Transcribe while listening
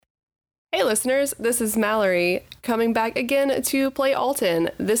Hey listeners, this is Mallory, coming back again to play Alton.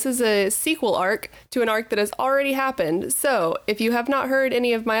 This is a sequel arc to an arc that has already happened, so if you have not heard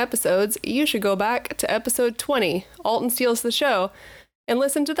any of my episodes, you should go back to episode 20, Alton Steals the Show, and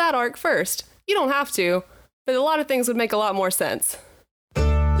listen to that arc first. You don't have to, but a lot of things would make a lot more sense.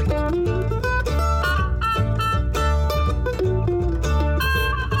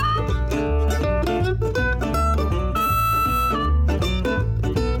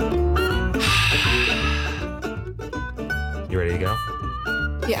 You ready to go?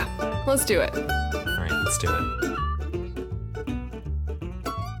 Yeah, let's do it. All right, let's do it.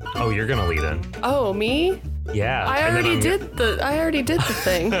 Oh, you're gonna lead in. Oh, me? Yeah. I already did the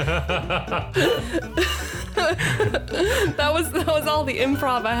thing. that was all the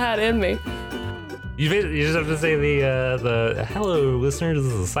improv I had in me. You just have to say the hello listeners.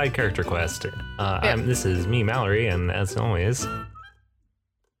 This is a side character quest. This is me, Mallory, and as always.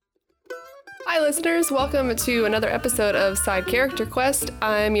 Hi listeners, welcome to another episode of Side Character Quest.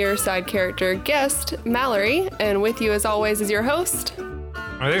 I'm your side character guest, Mallory, and with you as always is your host.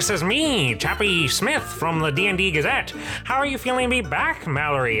 This is me, Chappie Smith from the D&D Gazette. How are you feeling to be back,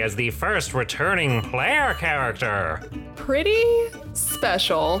 Mallory, as the first returning player character? Pretty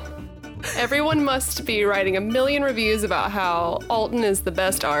special. Everyone must be writing a million reviews about how Alton is the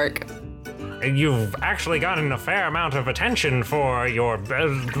best arc. You've actually gotten a fair amount of attention for your...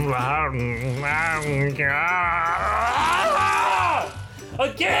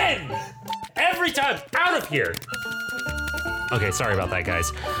 Again! Every time! Out of here! Okay, sorry about that, guys.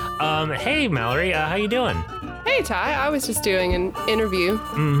 Hey, Mallory, how you doing? Hey, Ty, I was just doing an interview.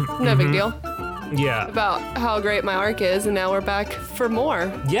 No big deal. Yeah. About how great my arc is, and now we're back for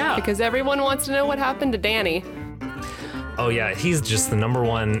more. Yeah. Because everyone wants to know what happened to Danny. Oh yeah, he's just the number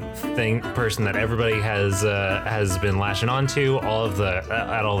one person that everybody has been lashing onto.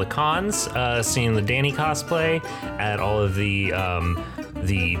 At all the cons, seeing the Danny cosplay, at all of the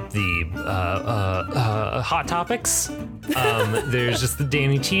hot topics. There's just the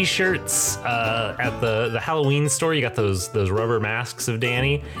Danny t-shirts at the Halloween store. You got those rubber masks of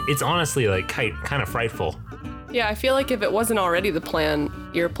Danny. It's honestly like kind of frightful. Yeah, I feel like if it wasn't already the plan,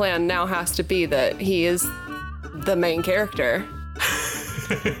 your plan now has to be that he is the main character.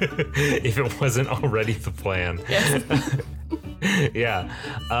 If it wasn't already the plan. Yes. Yeah.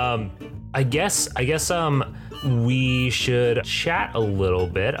 I guess we should chat a little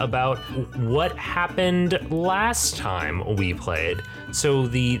bit about what happened last time we played. So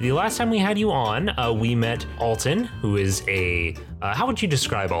the last time we had you on, we met Alton, who is a how would you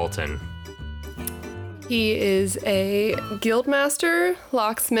describe Alton? He is a guildmaster,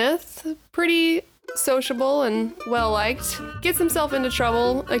 locksmith, pretty sociable and well-liked. Gets himself into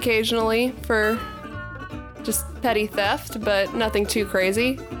trouble occasionally for just petty theft, but nothing too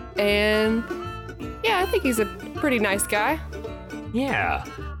crazy. And yeah, I think he's a pretty nice guy. Yeah.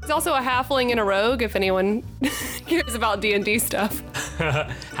 He's also a halfling and a rogue, if anyone cares about D&D stuff.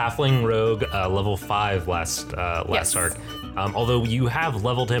 Halfling rogue, level 5 last Yes. arc. Although you have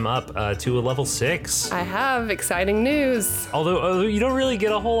leveled him up to a level 6. I have exciting news. Although you don't really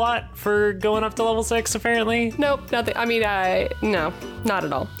get a whole lot for going up to level 6, apparently. Nope, nothing. I mean, no, not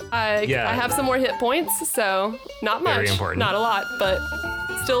at all. I have some more hit points, so not much. Very important. Not a lot, but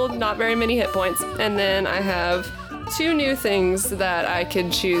still not very many hit points. And then I have 2 new things that I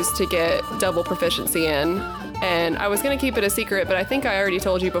could choose to get double proficiency in. And I was gonna keep it a secret, but I think I already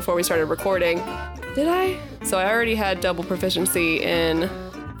told you before we started recording. Did I? So I already had double proficiency in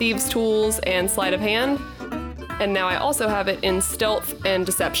Thieves' Tools and Sleight of Hand, and now I also have it in Stealth and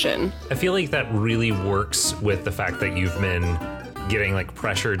Deception. I feel like that really works with the fact that you've been getting like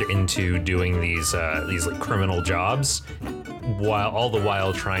pressured into doing these like criminal jobs,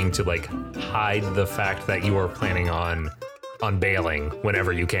 while trying to like hide the fact that you are planning on bailing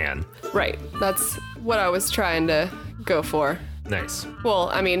whenever you can. Right, that's what I was trying to go for. Nice. Well,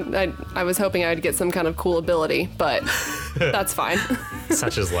 I mean, I was hoping I'd get some kind of cool ability, but that's fine.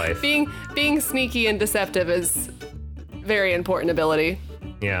 Such is life. Being sneaky and deceptive is very important ability.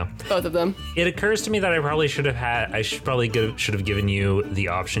 Yeah. Both of them. It occurs to me that I should have given you the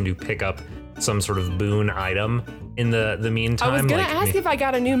option to pick up some sort of boon item in the meantime. I was gonna ask if I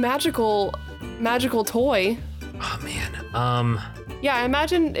got a new magical toy. Oh man. Yeah, I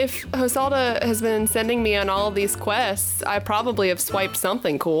imagine if Hosalda has been sending me on all of these quests, I probably have swiped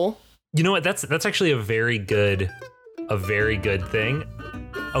something cool. You know what? That's actually a very good thing.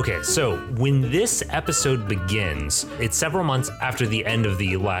 Okay, so when this episode begins, it's several months after the end of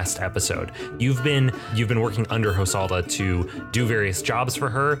the last episode. You've been working under Hosalda to do various jobs for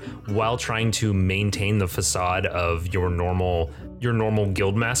her while trying to maintain the facade of your normal your normal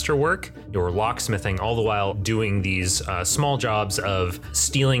guildmaster work, your locksmithing, all the while doing these small jobs of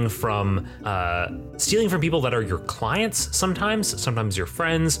stealing from people that are your clients sometimes your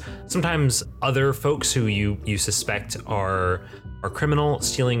friends, sometimes other folks who you suspect are criminal,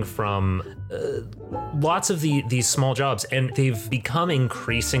 stealing from lots of these small jobs, and they've become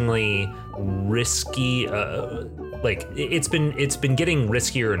increasingly risky. Like it's been getting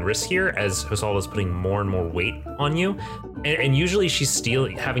riskier and riskier as Hosalda's putting more and more weight on you, and usually she's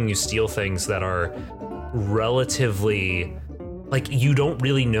having you steal things that are relatively, like, you don't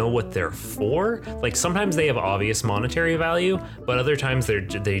really know what they're for. Like sometimes they have obvious monetary value, but other times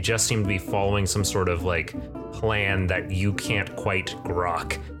they just seem to be following some sort of like plan that you can't quite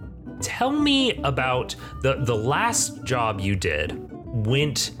grok. Tell me about the last job you did.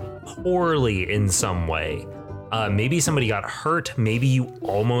 Went poorly in some way. Maybe somebody got hurt, maybe you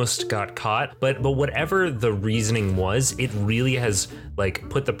almost got caught, but whatever the reasoning was, it really has like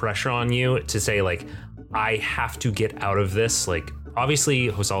put the pressure on you to say like, I have to get out of this. Like obviously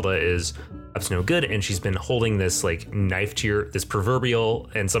Hosalda is up to no good, and she's been holding this like knife to this proverbial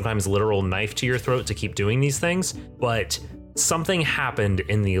and sometimes literal knife to your throat to keep doing these things. But something happened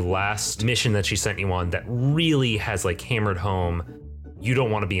in the last mission that she sent you on that really has like hammered home, you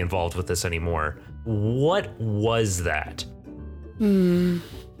don't want to be involved with this anymore. What was that?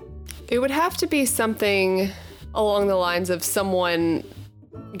 It would have to be something along the lines of someone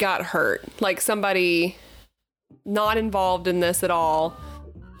got hurt, like somebody not involved in this at all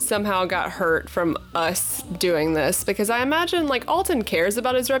somehow got hurt from us doing this, because I imagine like Alton cares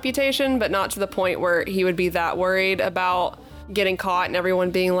about his reputation, but not to the point where he would be that worried about getting caught and everyone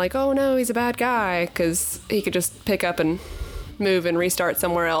being like, oh no, he's a bad guy, because he could just pick up and move and restart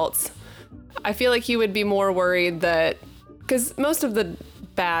somewhere else. I feel like he would be more worried that, because most of the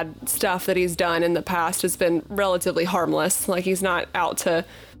bad stuff that he's done in the past has been relatively harmless. Like he's not out to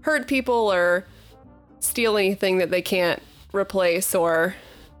hurt people or steal anything that they can't replace, or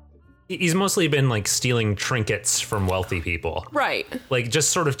he's mostly been like stealing trinkets from wealthy people. Right. Like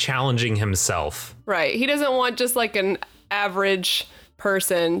just sort of challenging himself. Right. He doesn't want just like an average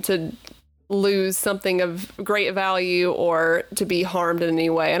person to lose something of great value or to be harmed in any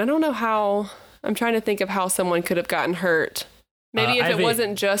way. And I don't know how, I'm trying to think of how someone could have gotten hurt. Maybe if it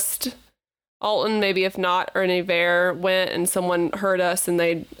wasn't just Alton, maybe if not, or Nevere went and someone hurt us and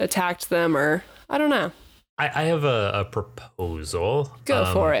they attacked them, or I don't know. I have a proposal.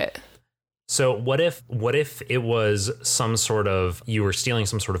 Go for it. So what if it was some sort of, you were stealing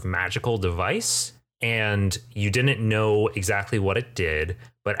some sort of magical device and you didn't know exactly what it did,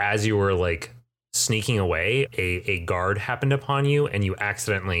 but as you were like sneaking away, a guard happened upon you and you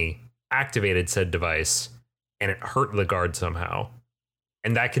accidentally activated said device and it hurt the guard somehow.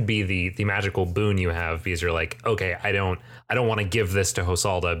 And that could be the magical boon you have, because you're like, okay, I don't want to give this to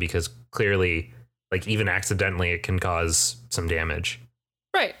Hosalda because clearly, like even accidentally, it can cause some damage.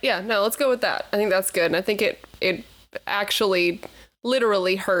 Right. Yeah. No, let's go with that. I think that's good. And I think it actually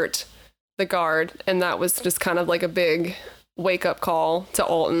literally hurt the guard. And that was just kind of like a big wake up call to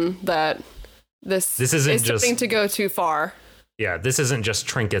Alton that this isn't just something to go too far. Yeah. This isn't just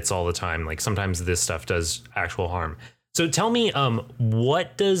trinkets all the time. Like sometimes this stuff does actual harm. So tell me,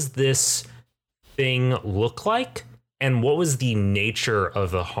 what does this thing look like? And what was the nature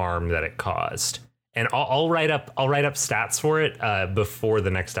of the harm that it caused? And I'll write up stats for it before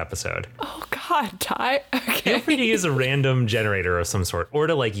the next episode. Oh God, Ty. Okay. Feel free to use a random generator of some sort, or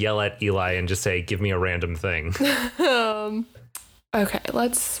to like yell at Eli and just say, "Give me a random thing." Okay,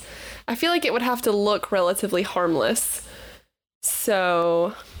 I feel like it would have to look relatively harmless.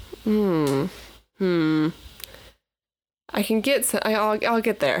 So, I can get. I'll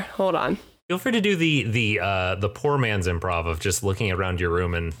get there. Hold on. Feel free to do the poor man's improv of just looking around your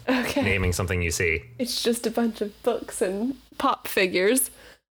room and naming something you see. It's just a bunch of books and pop figures.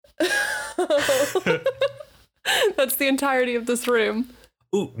 That's the entirety of this room.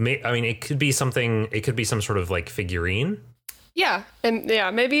 Ooh, I mean, it could be something. It could be some sort of like figurine. Yeah, and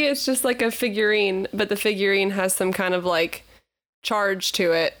maybe it's just like a figurine, but the figurine has some kind of like charge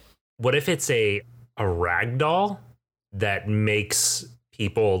to it. What if it's a ragdoll that makes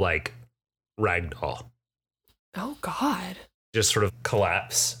people like ragdoll? Oh God. Just sort of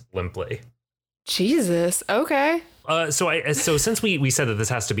collapse limply. Jesus. Okay. So since we said that this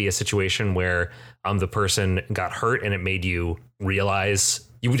has to be a situation where the person got hurt and it made you realize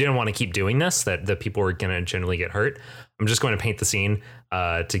you didn't want to keep doing this, that the people were going to generally get hurt, I'm just going to paint the scene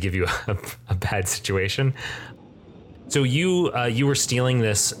to give you a bad situation. So you were stealing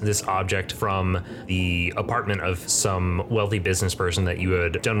this object from the apartment of some wealthy business person that you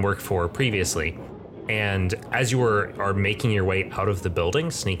had done work for previously. And as you are making your way out of the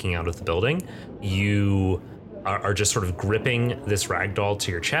building, sneaking out of the building, you are just sort of gripping this ragdoll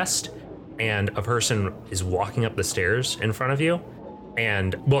to your chest, and a person is walking up the stairs in front of you.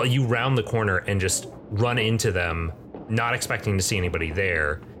 And, well, you round the corner and just run into them, not expecting to see anybody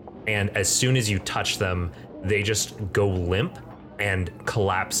there. And as soon as you touch them, they just go limp and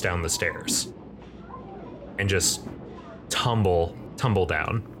collapse down the stairs and just tumble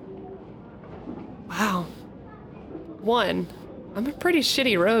down. Wow. One, I'm a pretty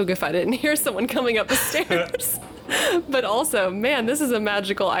shitty rogue if I didn't hear someone coming up the stairs. But also, man, this is a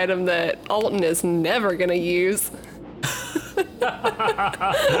magical item that Alton is never gonna use.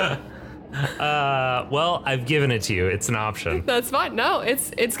 Well, I've given it to you. It's an option. That's fine. No,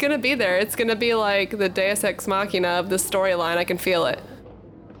 it's gonna be there. It's gonna be like the Deus Ex Machina of the storyline. I can feel it.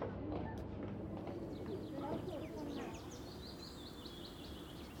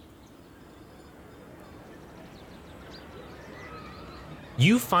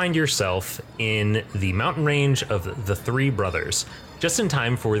 You find yourself in the mountain range of the Three Brothers, just in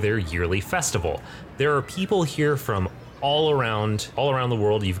time for their yearly festival. There are people here from all around the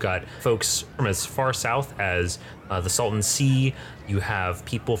world. You've got folks from as far south as the Salton Sea. You have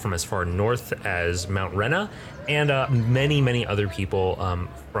people from as far north as Mount Rena, and many other people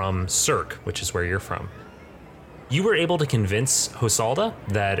from Cirque, which is where you're from. You were able to convince Hosalda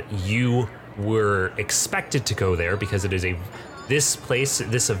that you were expected to go there because it is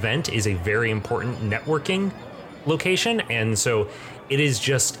this event is a very important networking location, and so it is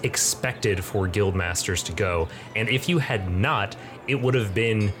just expected for guild masters to go. And if you had not, it would have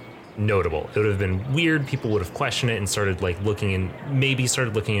been notable. It would have been weird. People would have questioned it and started looking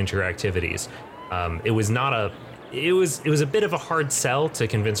into your activities. It was a bit of a hard sell to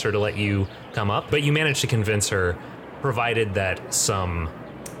convince her to let you come up, but you managed to convince her, provided that some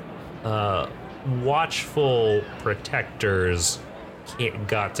watchful protectors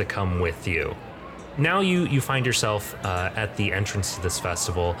got to come with you. Now you find yourself at the entrance to this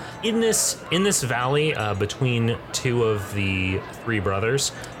festival. In this valley between two of the Three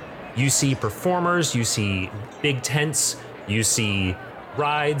Brothers, you see performers, you see big tents, you see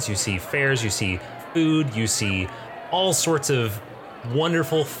rides, you see fairs, you see food, you see all sorts of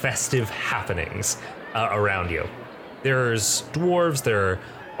wonderful festive happenings around you. There's dwarves, there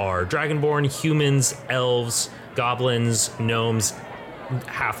are dragonborn, humans, elves, goblins, gnomes,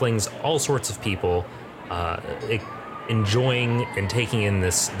 halflings, all sorts of people enjoying and taking in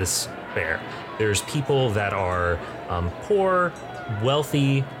this fair. There's people that are poor,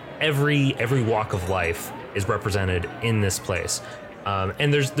 wealthy, every walk of life is represented in this place.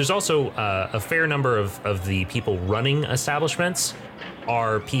 And there's also a fair number of the people running establishments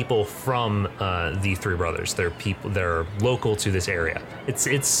are people from the Three Brothers. They're local to this area.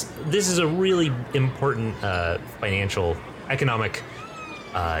 This is a really important financial, economic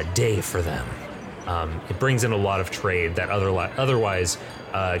day for them. It brings in a lot of trade that otherwise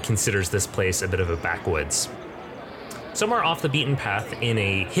considers this place a bit of a backwoods. Somewhere off the beaten path in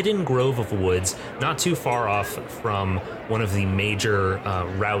a hidden grove of woods, not too far off from one of the major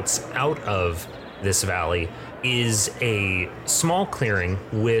routes out of this valley, is a small clearing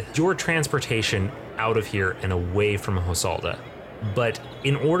with your transportation out of here and away from Hosalda. But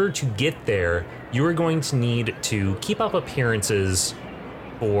in order to get there, you are going to need to keep up appearances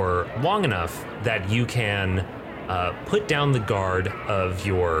for long enough that you can put down the guard of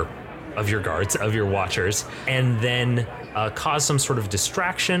your watchers, and then cause some sort of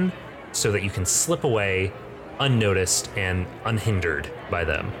distraction so that you can slip away unnoticed and unhindered by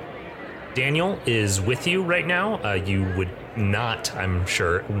them. Daniel is with you right now. You would not, I'm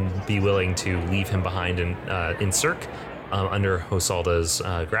sure, be willing to leave him behind in Cirque under Hosalda's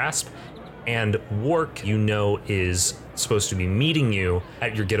grasp. And Wark, is supposed to be meeting you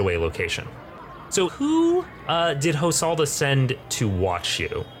at your getaway location. So who did Hosalda send to watch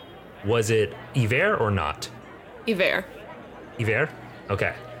you? Was it Iver or not? Iver. Iver?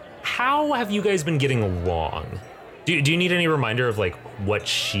 Okay. How have you guys been getting along? Do you need any reminder of what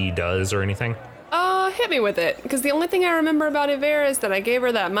she does or anything? Hit me with it, because the only thing I remember about Iver is that I gave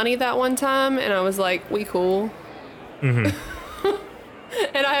her that money that one time, and I was like, we cool. Mm-hmm.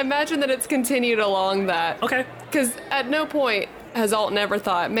 And I imagine that it's continued along that. Okay. Because at no point has Alton ever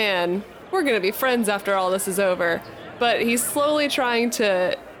thought, man, we're going to be friends after all this is over. But he's slowly trying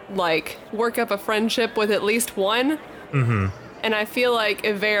to, work up a friendship with at least one. Mm-hmm. And I feel like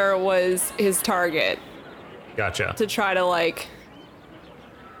Iver was his target. Gotcha. To try to,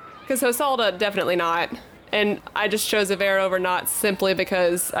 because Hosalda, definitely not. And I just chose Iver over not simply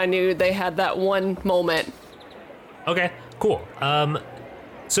because I knew they had that one moment. Okay, cool.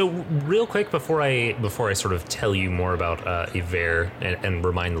 So real quick before I sort of tell you more about Yver and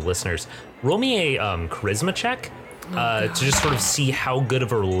remind the listeners, roll me a charisma check to just sort of see how good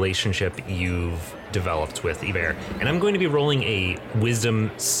of a relationship you've developed with Yver. And I'm going to be rolling a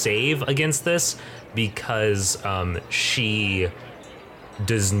wisdom save against this because she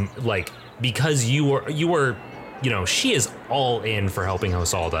doesn't like, because you were she is all in for helping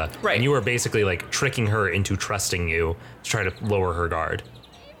Hosalda. Right. And you were basically like tricking her into trusting you to try to lower her guard.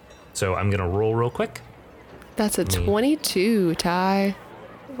 So I'm gonna roll real quick. That's a 22, Ty.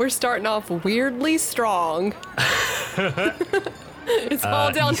 We're starting off weirdly strong. It's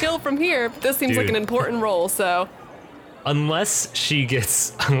all downhill from here, but this seems like an important roll, so. Unless she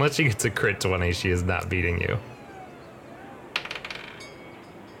gets a crit 20, she is not beating you.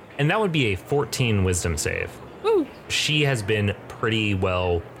 And that would be a 14 wisdom save. Woo. She has been pretty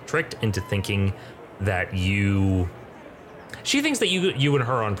well tricked into thinking that she thinks that you and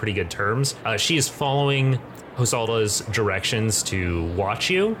her are on pretty good terms. She is following Hosalda's directions to watch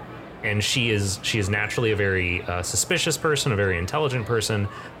you, and she is naturally a very suspicious person, a very intelligent person,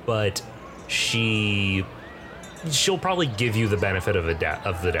 but she'll probably give you the benefit of the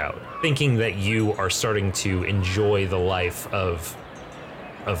doubt, thinking that you are starting to enjoy the life of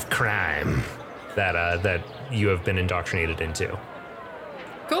crime that you have been indoctrinated into.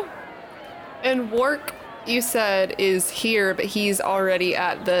 Cool. And Wark, you said, is here, but he's already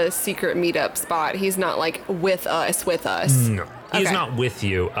at the secret meetup spot. He's not like with us. No, he's Okay. not with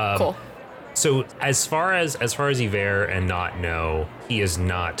you. Cool. So as far as Yver and Not know, he is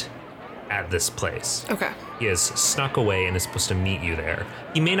not at this place. Okay. He has snuck away and is supposed to meet you there.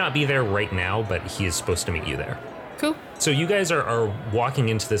 He may not be there right now, but he is supposed to meet you there. Cool. So you guys are walking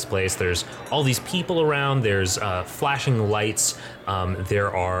into this place. There's all these people around. There's flashing lights. There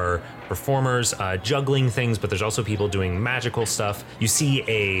are performers juggling things, but there's also people doing magical stuff. You see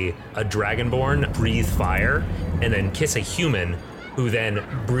a dragonborn breathe fire and then kiss a human, who then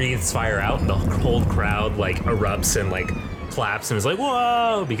breathes fire out, and the whole crowd like erupts and like claps and is like,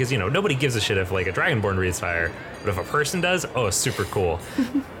 whoa, because nobody gives a shit if like a dragonborn breathes fire, but if a person does, oh, super cool.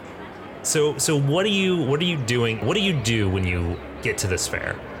 So what are you doing? What do you do when you get to this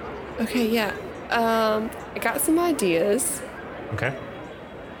fair? Okay, yeah. I got some ideas. Okay.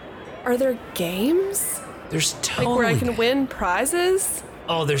 Are there games? There's totally Like where I can win prizes?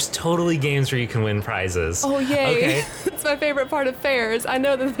 Oh, there's totally games where you can win prizes. Oh, yay. Okay. It's my favorite part of fairs. I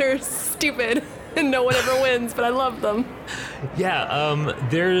know that they're stupid and no one ever wins, but I love them. Yeah,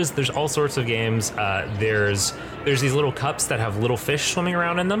 there's all sorts of games. There's these little cups that have little fish swimming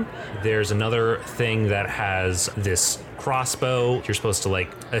around in them. There's another thing that has this crossbow. You're supposed to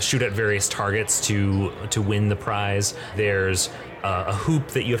like shoot at various targets to win the prize. There's a hoop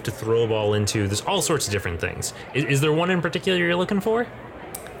that you have to throw a ball into. There's all sorts of different things. Is there one in particular you're looking for?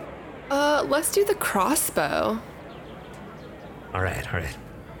 Let's do the crossbow. All right.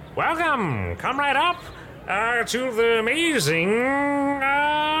 Welcome. Come right up to the amazing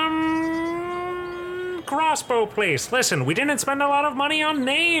crossbow place. Listen, we didn't spend a lot of money on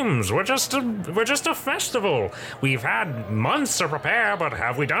names. We're just a festival. We've had months to prepare, but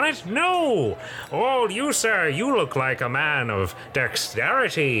have we done it? No. Oh, you sir, you look like a man of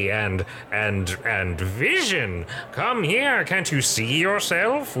dexterity and vision. Come here. Can't you see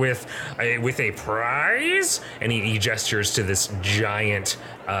yourself with a prize? And he gestures to this giant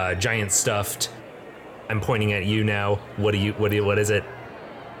stuffed. I'm pointing at you now. What is it?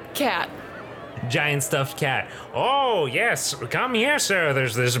 Cat. Giant stuffed cat. Oh, yes. Come here, sir.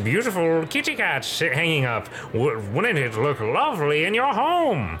 There's this beautiful kitty cat hanging up. Wouldn't it look lovely in your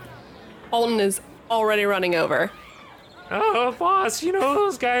home? Alton is already running over. Oh, boss,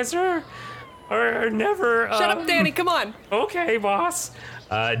 those guys are never... Shut up, Danny. Come on. Okay, boss.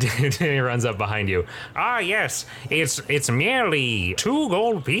 Danny runs up behind you. Ah, yes. It's merely 2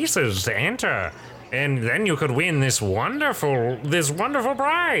 gold pieces to enter. And then you could win this wonderful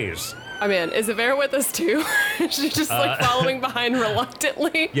prize. I mean, is Avera with us too? She's just like following behind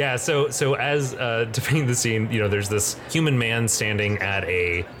reluctantly. Yeah, so as to paint the scene, there's this human man standing at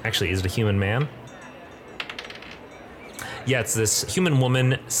actually, is it a human man? Yeah, it's this human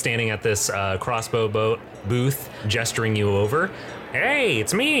woman standing at this crossbow booth, gesturing you over. Hey,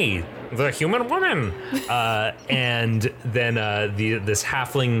 it's me, the human woman. And then this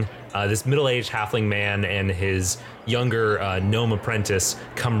halfling, this middle-aged halfling man and his younger gnome apprentice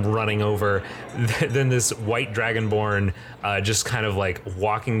come running over. Then this white dragonborn just kind of like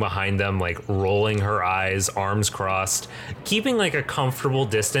walking behind them, like rolling her eyes, arms crossed, keeping like a comfortable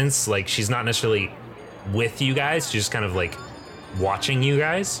distance. Like she's not necessarily with you guys, she's just kind of like watching you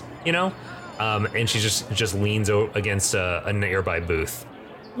guys, and she just leans against a nearby booth.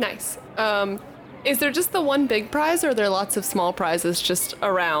 Nice. Is there just the one big prize, or are there lots of small prizes just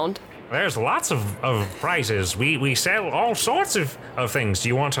around? There's lots of prizes. We sell all sorts of things. Do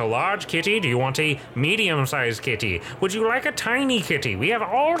you want a large kitty? Do you want a medium-sized kitty? Would you like a tiny kitty? We have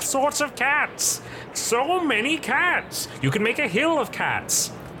all sorts of cats. So many cats. You can make a hill of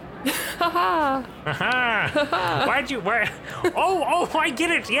cats. Haha. Haha. Why? Oh, I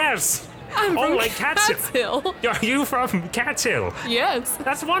get it. Yes. I'm from like Cat's Hill. Are you from Cat's Hill? Yes.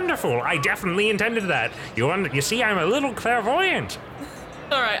 That's wonderful. I definitely intended that. You see, I'm a little clairvoyant.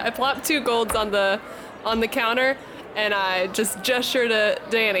 All right, I plop 2 golds on the counter, and I just gesture to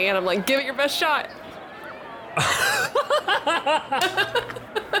Danny, and I'm like, "Give it your best shot."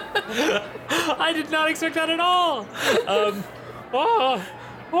 I did not expect that at all.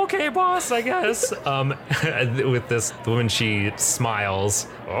 Okay, boss, I guess. With this, the woman, she smiles.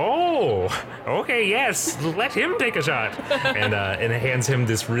 Oh, okay, yes, let him take a shot, and hands him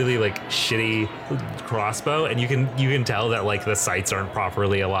this really like shitty crossbow, and you can tell that like the sights aren't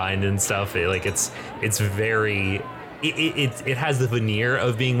properly aligned and stuff. It's very, it has the veneer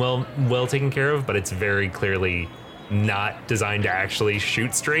of being well taken care of, but it's very clearly not designed to actually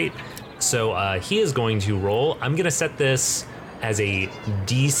shoot straight. So he is going to roll. I'm gonna set this as a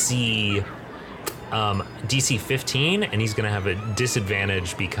DC 15, and he's gonna have a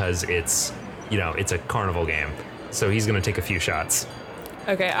disadvantage because it's a carnival game. So he's gonna take a few shots.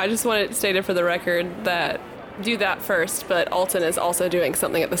 Okay, I just want it stated for the record that do that first, but Alton is also doing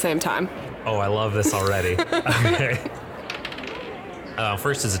something at the same time. Oh, I love this already. Okay.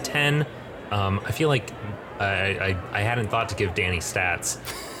 First is a 10. I feel like I hadn't thought to give Danny stats,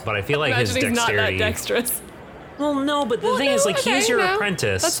 but I feel like his Imagine dexterity. he's not that dexterous. Well, no, but the thing is, like, he's your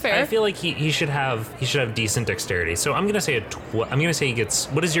apprentice. That's fair. I feel like he should have decent dexterity. So I'm gonna say he gets.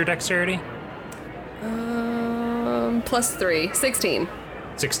 What is your dexterity? +3, 16.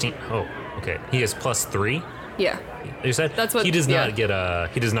 16. Oh, okay. He is +3. Yeah. You said That's what. he does yeah. not get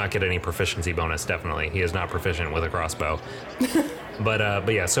he does not get any proficiency bonus. Definitely, he is not proficient with a crossbow.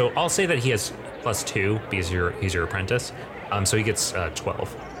 but yeah. So I'll say that he has +2 because he's your apprentice. So he gets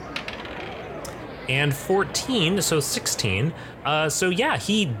 12. And 14, so 16. So yeah,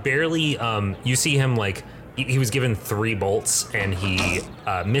 he barely, you see him like, he was given 3 bolts and he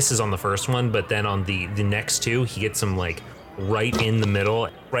misses on the first one, but then on the next 2, he gets them like right in the middle,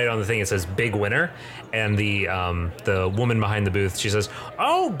 right on the thing. It says big winner. And the woman behind the booth, she says,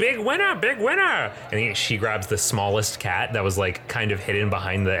 "Oh, big winner, big winner." And she grabs the smallest cat that was like kind of hidden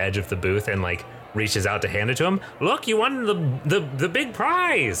behind the edge of the booth and like reaches out to hand it to him. "Look, you won the big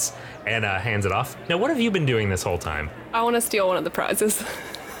prize," and hands it off. Now, what have you been doing this whole time? I want to steal one of the prizes.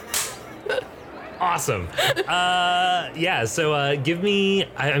 Awesome. Yeah. So give me.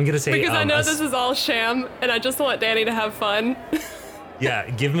 I'm gonna say because I know this is all sham, and I just want Danny to have fun. Yeah.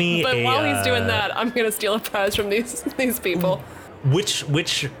 Give me. But while he's doing that, I'm gonna steal a prize from these people. Which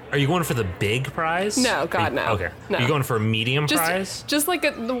are you going for, the big prize? No, God, no. Okay. No. Are you going for a medium prize? Just like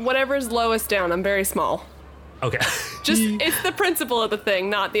whatever's lowest down. I'm very small. Okay. It's the principle of the thing,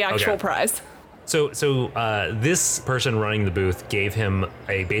 not the actual Okay. prize. So this person running the booth gave him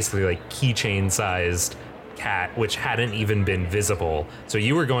a basically like keychain sized cat, which hadn't even been visible. So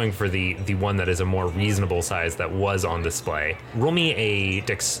you were going for the one that is a more reasonable size that was on display. Roll me a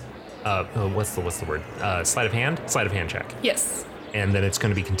what's the word? Sleight of hand check. Yes. And then it's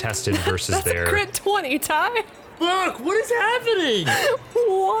going to be contested versus That's their. a crit 20, Ty. Look, what is happening?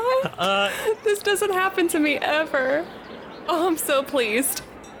 What? This doesn't happen to me ever. Oh, I'm so pleased.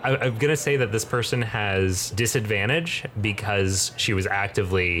 I'm gonna say that this person has disadvantage because she was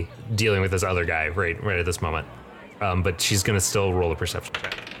actively dealing with this other guy right at this moment. But she's gonna still roll a perception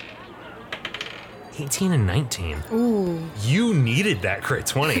check. 18 and 19. Ooh. You needed that crit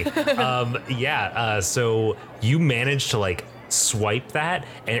 20. So you managed to like swipe that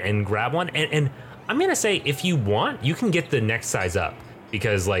and grab one. And I'm gonna say, if you want, you can get the next size up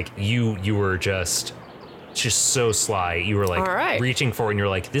because like you were just so sly. You were like reaching for it and you're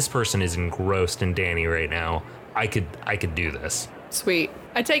like, this person is engrossed in Danny right now. I could do this. Sweet.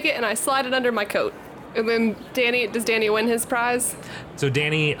 I take it and I slide it under my coat. And then does Danny win his prize? So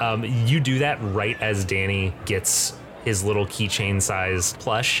Danny, you do that right as Danny gets his little keychain sized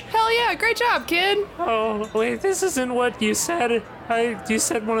plush. Hell yeah, great job, kid. Oh, wait, this isn't what you said. You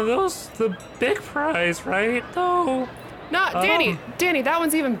said one of those, the big prize, right? No. No, Danny, that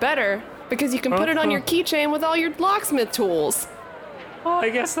one's even better because you can put it on your keychain with all your locksmith tools. Oh, I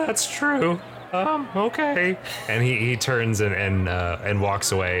guess that's true. Okay. And he turns and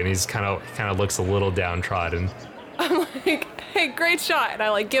walks away, and he's kind of looks a little downtrodden. I'm like, hey, great shot. And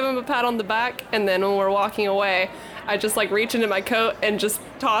I like give him a pat on the back, and then when we're walking away, I just like reach into my coat and just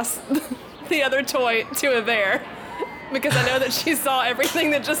toss the other toy to Avere because I know that she saw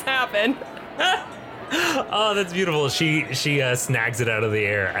everything that just happened. Oh, that's beautiful. She snags it out of the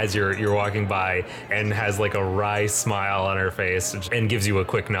air as you're walking by and has like a wry smile on her face and gives you a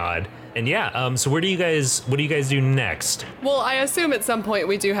quick nod. And yeah, so what do you guys do next? Well, I assume at some point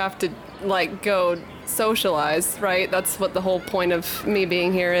we do have to like go socialize, right? That's what the whole point of me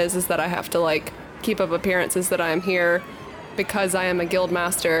being here is that I have to like keep up appearances that I am here because I am a guild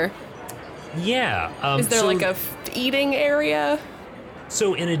master. Yeah. Is there like a eating area?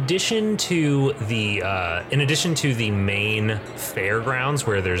 So in addition to the main fairgrounds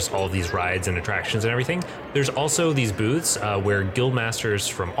where there's all these rides and attractions and everything, there's also these booths where guild masters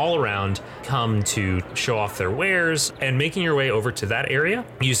from all around come to show off their wares. And making your way over to that area,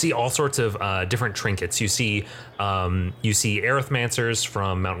 you see all sorts of different trinkets. You see Arithmancers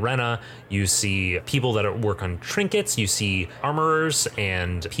from Mount Rena. You see people that work on trinkets. You see armorers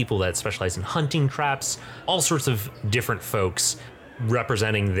and people that specialize in hunting traps. All sorts of different folks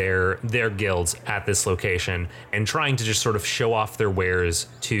representing their guilds at this location and trying to just sort of show off their wares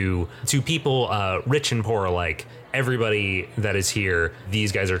to people, rich and poor alike. Everybody that is here,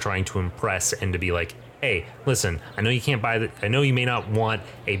 these guys are trying to impress and to be like, hey, listen, I know you can't buy I know you may not want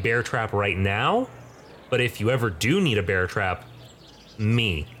a bear trap right now, but if you ever do need a bear trap,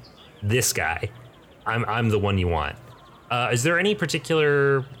 this guy, I'm the one you want. Is there any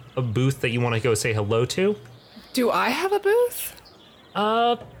particular booth that you want to go say hello to? Do I have a booth?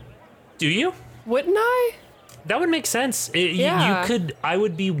 Do you? Wouldn't I? That would make sense. Yeah. You could, I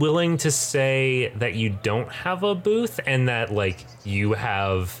would be willing to say that you don't have a booth and that like you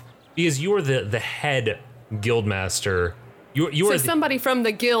have, because you are the head guild master. So somebody from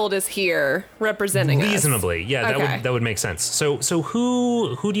the guild is here representing us. Reasonably, yeah, Okay. that would make sense. So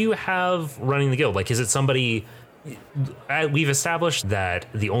who do you have running the guild? Like, is it somebody? We've established that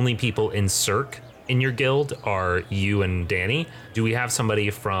the only people in Cirque in your guild are you and Danny. Do we have somebody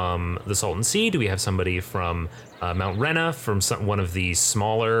from the Salton Sea? Do we have somebody from Mount Rena, from one of the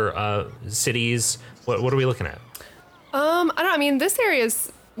smaller cities? What are we looking at? I don't know. I mean, this area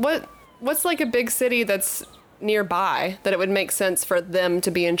is what's like a big city that's nearby that it would make sense for them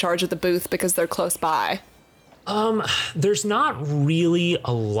to be in charge of the booth because they're close by. There's not really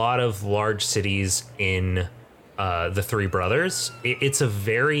a lot of large cities in the Three Brothers. It's a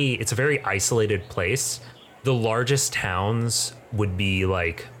very isolated place. The largest towns would be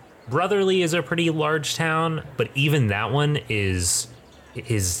like Brotherly is a pretty large town, but even that one is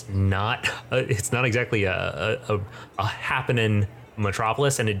not. It's not exactly a happening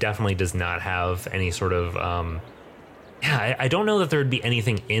metropolis, and it definitely does not have any sort of. I don't know that there would be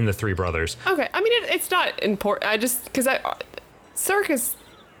anything in the Three Brothers. Okay, I mean it's not important. Cirque is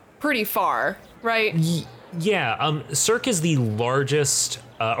pretty far, right? Yeah, Cirque is the largest,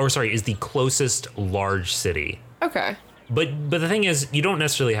 is the closest large city. Okay. But the thing is, you don't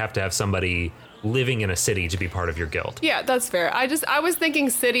necessarily have to have somebody living in a city to be part of your guild. Yeah, that's fair. I was thinking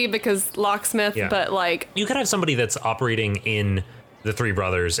city because locksmith, Yeah. but like... You could have somebody that's operating in the Three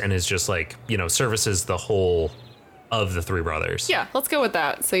Brothers and is just like, services the whole of the Three Brothers. Yeah, let's go with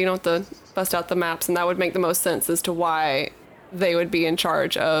that. So you don't have to bust out the maps, and that would make the most sense as to why they would be in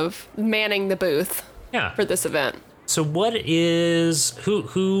charge of manning the booth. Yeah. For this event. So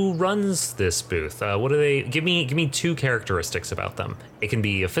who runs this booth? What do they give me two characteristics about them. It can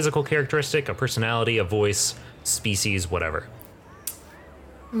be a physical characteristic, a personality, a voice, species, whatever.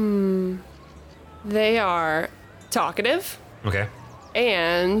 They are talkative. Okay.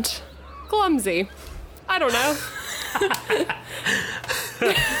 And clumsy. I don't know.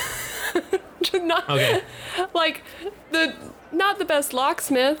 Okay. Like not the best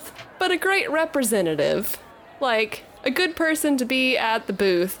locksmith, but a great representative. Like a good person to be at the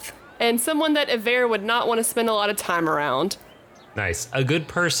booth and someone that Avere would not want to spend a lot of time around. Nice. A good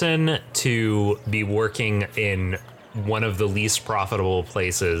person to be working in one of the least profitable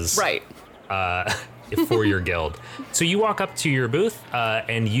places. Right. For your guild. So you walk up to your booth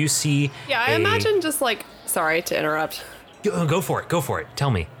and you see. Yeah, I imagine just like, sorry to interrupt. Go for it.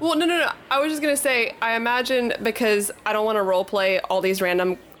 Tell me. Well, no. I was just going to say, I imagine because I don't want to role play all these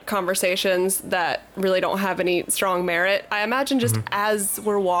random conversations that really don't have any strong merit. I imagine just as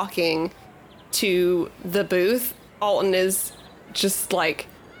we're walking to the booth, Alton is just like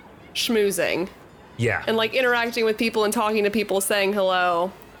schmoozing. Yeah. And like interacting with people and talking to people, saying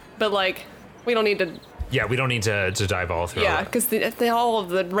hello. But like, we don't need to. Yeah, we don't need to dive all through. Yeah, because all of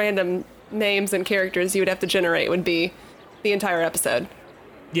the random names and characters you would have to generate would be the entire episode.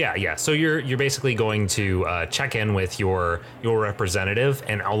 Yeah. So you're basically going to check in with your representative,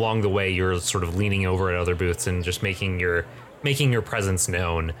 and along the way you're sort of leaning over at other booths and just making your presence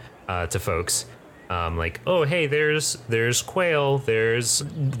known to folks. Like, oh hey, there's Quail, there's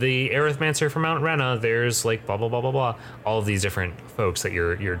the Arithmancer from Mount Rena, there's like blah blah blah blah blah, all of these different folks that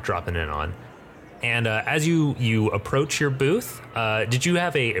you're dropping in on. And as you approach your booth, did you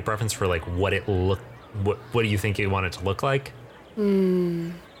have a preference for like what do you think you want it to look like?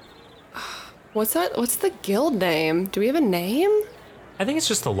 What's that? What's the guild name? Do we have a name? I think it's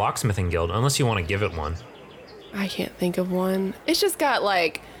just the Locksmithing Guild, unless you want to give it one. I can't think of one. It's just got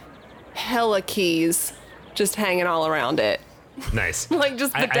like hella keys just hanging all around it. Nice. Like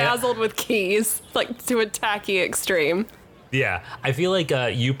just bedazzled with keys, like to a tacky extreme. Yeah, I feel like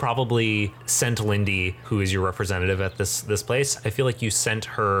you probably sent Lindy, who is your representative at this place. I feel like you sent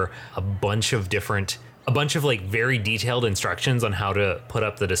her a bunch of like very detailed instructions on how to put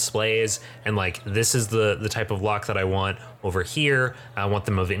up the displays, and like this is the type of lock that I want over here. I want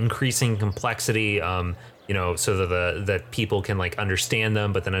them of increasing complexity, so that people can like understand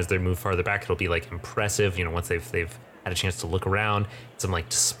them. But then as they move farther back, it'll be like impressive. Once they've had a chance to look around. Some like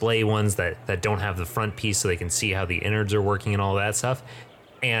display ones that don't have the front piece so they can see how the innards are working and all that stuff.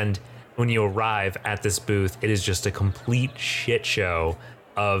 And when you arrive at this booth, it is just a complete shit show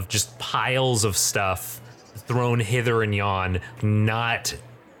of just piles of stuff thrown hither and yon. Not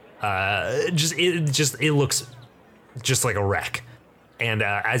it looks just like a wreck. And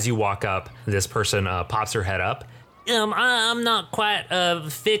as you walk up, this person pops her head up. I'm not quite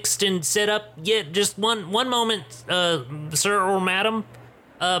fixed and set up yet. Just one moment, sir or madam.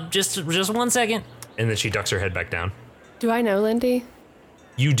 Just 1 second. And then she ducks her head back down. Do I know Lindy?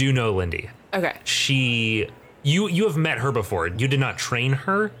 You do know Lindy. Okay. You have met her before. You did not train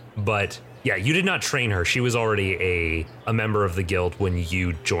her, but yeah, you did not train her. She was already a member of the guild when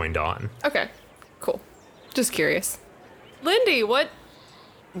you joined on. Okay, cool. Just curious. Lindy,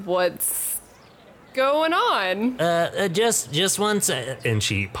 what's going on? Just 1 second. And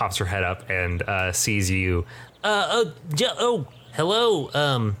she pops her head up and sees you. Hello,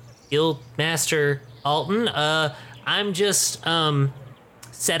 Guild Master Alton. I'm just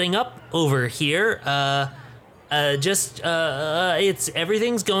setting up over here.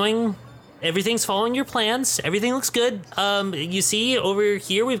 Everything's following your plans. Everything looks good. You see over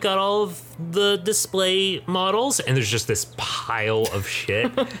here we've got all of the display models, and there's just this pile of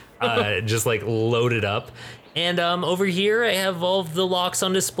shit, just like loaded up. And over here I have all of the locks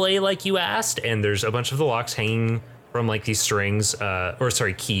on display like you asked. And there's a bunch of the locks hanging from like these strings,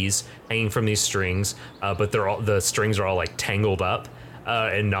 keys hanging from these strings, but the strings are all like tangled up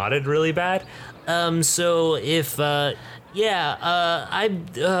and knotted really bad. So if how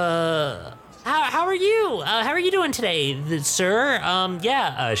are you? How are you doing today, sir?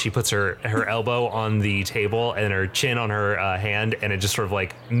 She puts her elbow on the table and her chin on her hand, and it just sort of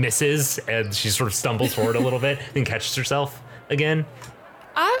like misses, and she sort of stumbles forward a little bit and catches herself again.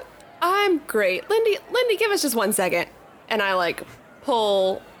 I'm great. Lindy, give us just 1 second. And I like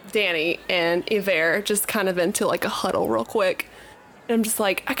pull Danny and Yver just kind of into like a huddle real quick. And I'm just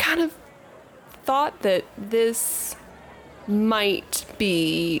like, I kind of thought that this might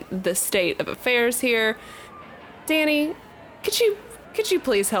be the state of affairs here. Danny, could you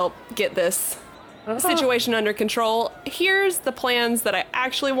please help get this situation under control? Here's the plans that I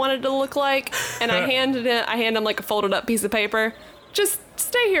actually wanted to look like, and I hand him like a folded up piece of paper. Just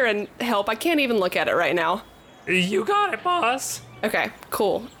stay here and help. I can't even look at it right now. You got it, boss. Okay,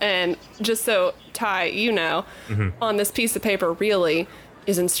 cool. And just so Ty, on this piece of paper really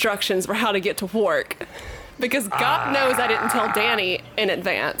is instructions for how to get to work. Because God knows I didn't tell Danny in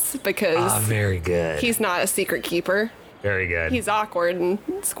advance, because very good. He's not a secret keeper. Very good. He's awkward and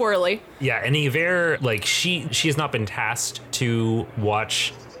squirrely. Yeah, and Yver, like, she has not been tasked to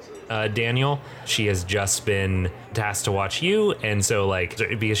watch Daniel. She has just been tasked to watch you, and so, like,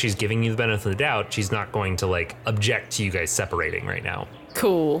 because she's giving you the benefit of the doubt, she's not going to, like, object to you guys separating right now.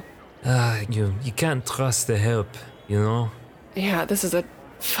 Cool. You can't trust the help, Yeah, this is a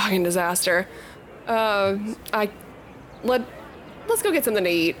fucking disaster. Let's go get something to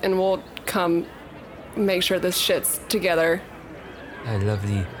eat, and we'll come make sure this shit's together.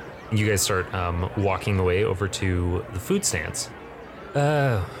 Lovely. You guys start walking away over to the food stands.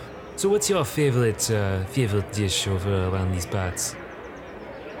 So what's your favorite dish over around these parts?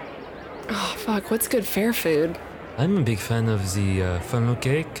 Oh, fuck, what's good fair food? I'm a big fan of the funnel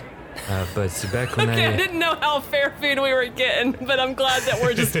cake, but back when I didn't know how fair food we were getting, but I'm glad that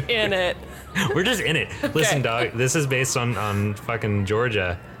we're just in it. We're just in it. Okay. Listen, dog, this is based on fucking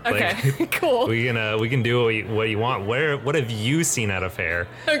Georgia. Okay, Like, cool. we can do what you want. What have you seen at a fair?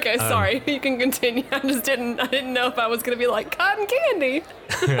 Okay, sorry. You can continue. I didn't know if I was gonna be like cotton candy.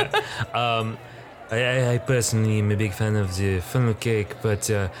 I personally am a big fan of the funnel cake, but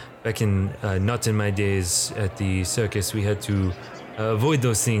back in not in my days at the circus, we had to avoid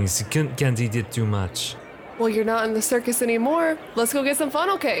those things. Can't eat it too much. Well, you're not in the circus anymore. Let's go get some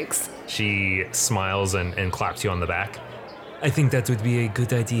funnel cakes. She smiles and claps you on the back. I think that would be a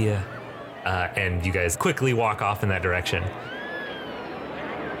good idea. And you guys quickly walk off in that direction.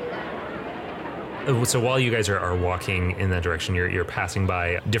 So while you guys are walking in that direction, you're passing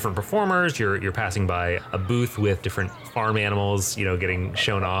by different performers. You're passing by a booth with different farm animals, getting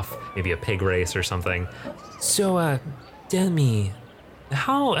shown off, maybe a pig race or something. So, tell me,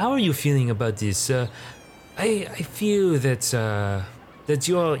 how are you feeling about this? I feel that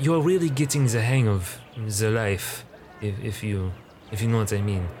you're really getting the hang of the life, if you know what I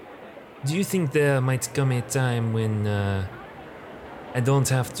mean. Do you think there might come a time when I don't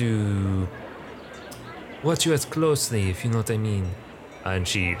have to watch you as closely, if you know what I mean? And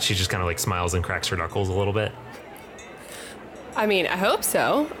she just kind of like smiles and cracks her knuckles a little bit. I mean, I hope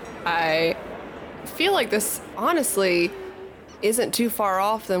so. I feel like this honestly isn't too far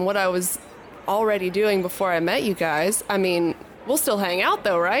off than what I was already doing before I met you guys. I mean, we'll still hang out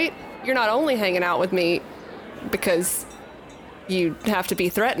though, right? You're not only hanging out with me because you have to be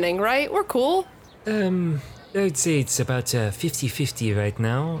threatening, right? We're cool. I'd say it's about 50-50 right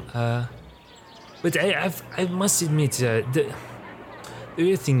now. But I must admit, the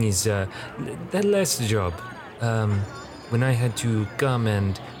real thing is, that last job, when I had to come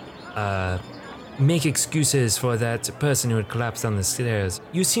and make excuses for that person who had collapsed on the stairs,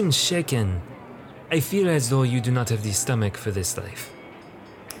 you seemed shaken. I feel as though you do not have the stomach for this life.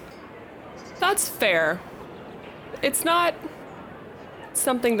 That's fair. It's not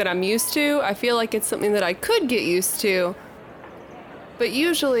something that I'm used to. I feel like it's something that I could get used to. But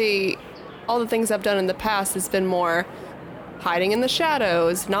usually, all the things I've done in the past has been more hiding in the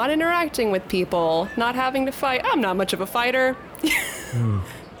shadows, not interacting with people, not having to fight. I'm not much of a fighter.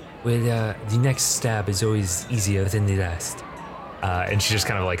 Well, the next stab is always easier than the last. And she just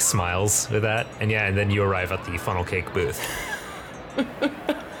kind of like smiles with that. And then you arrive at the funnel cake booth.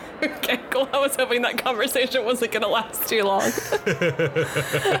 Okay, cool. I was hoping that conversation wasn't going to last too long.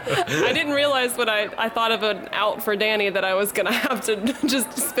 I didn't realize when I thought of an out for Danny that I was going to have to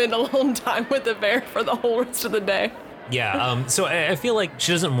just spend alone time with the bear for the whole rest of the day. Yeah, so I feel like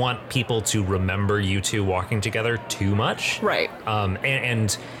she doesn't want people to remember you two walking together too much. Right.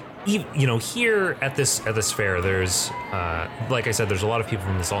 And here at this fair, there's like I said, there's a lot of people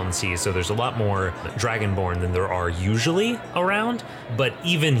from the Salton Sea, so there's a lot more Dragonborn than there are usually around. But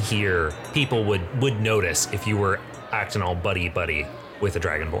even here, people would notice if you were acting all buddy with a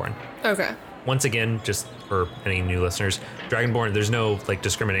Dragonborn. Okay. Once again, just for any new listeners, Dragonborn, there's no like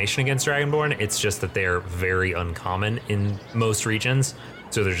discrimination against Dragonborn. It's just that they're very uncommon in most regions,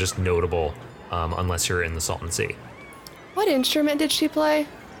 so they're just notable unless you're in the Salton Sea. What instrument did she play?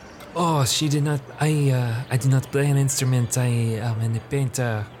 Oh, she did not. I did not play an instrument. I am a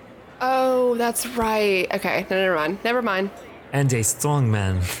painter Oh, that's right. Okay, no, never mind. and a strong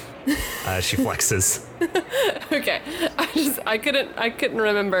man. She flexes. Okay, I couldn't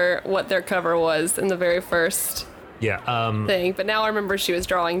remember what their cover was in the very first Yeah. thing, but now I remember she was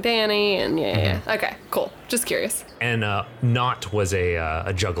drawing Danny, and yeah. Okay, cool. Just curious. And Knot was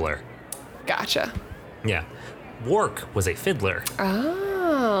a juggler. Gotcha. Yeah. Wark was a fiddler.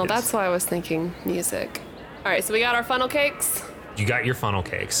 Oh, Yes. that's why I was thinking music. All right, so we got our funnel cakes. You got your funnel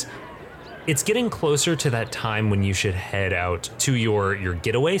cakes. It's getting closer to that time when you should head out to your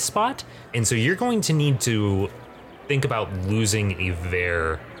getaway spot. And so you're going to need to think about losing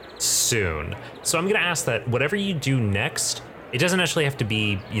Yver soon. So I'm going to ask that whatever you do next, it doesn't actually have to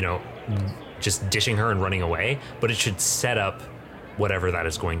be, just dishing her and running away, but it should set up whatever that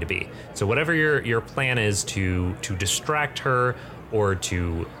is going to be. So whatever your plan is to distract her or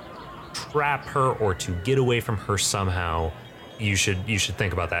to trap her or to get away from her somehow, you should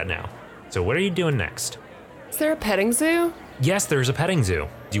think about that now. So what are you doing next? Is there a petting zoo? Yes, there's a petting zoo.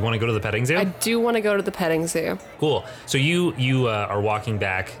 Do you want to go to the petting zoo? I do want to go to the petting zoo. Cool. So you are walking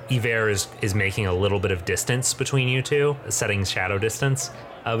back. Yver is making a little bit of distance between you two, setting shadow distance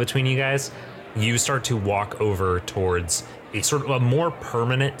between you guys. You start to walk over towards a sort of a more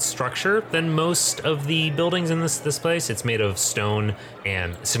permanent structure than most of the buildings in this place. It's made of stone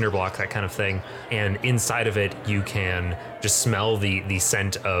and cinder block, that kind of thing. And inside of it, you can just smell the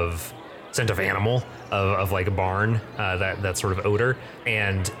scent of animal, of like a barn, that sort of odor.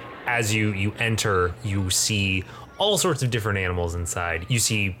 And as you enter, you see all sorts of different animals inside. You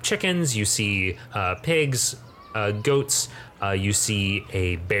see chickens, you see pigs, goats, you see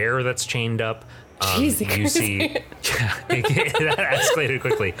a bear that's chained up. Jesus You see, that escalated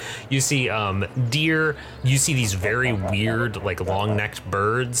quickly. You see deer. You see these very weird, like long-necked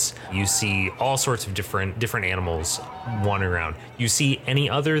birds. You see all sorts of different animals wandering around. You see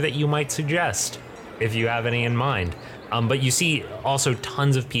any other that you might suggest, if you have any in mind. But you see also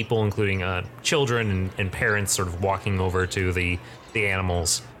tons of people, including children and parents, sort of walking over to the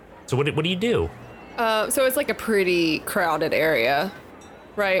animals. So what do you do? So it's like a pretty crowded area,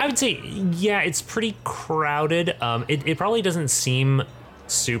 right? I would say, yeah, it's pretty crowded. It probably doesn't seem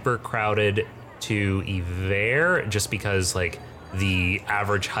super crowded to Iver, just because like the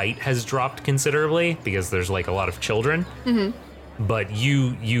average height has dropped considerably because there's like a lot of children. Mm-hmm. But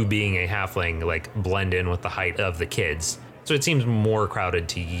you being a halfling, like blend in with the height of the kids, so it seems more crowded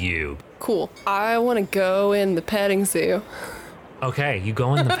to you. Cool. I want to go in the petting zoo. Okay, you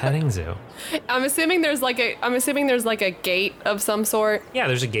go in the petting zoo. I'm assuming there's like a gate of some sort. Yeah,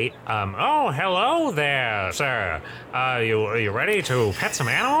 there's a gate. Oh, hello there, sir. You ready to pet some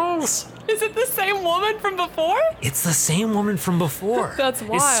animals? Is it the same woman from before? It's the same woman from before. That's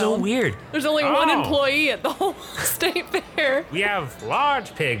wild. It's so weird. There's only one Oh. employee at the whole state fair. We have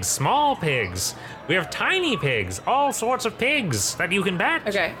large pigs, small pigs. We have tiny pigs, all sorts of pigs that you can pet.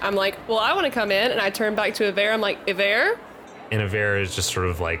 Okay, I'm like, well, I want to come in, and I turn back to Iver. I'm like, Iver, And Avera is just sort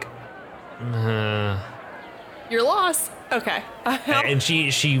of like, you're lost. Okay. and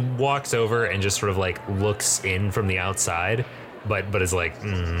she walks over and just sort of like looks in from the outside, but is like,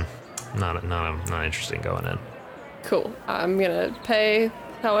 not interested in going in. Cool. I'm gonna pay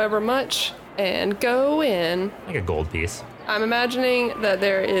however much and go in. Like a gold piece. I'm imagining that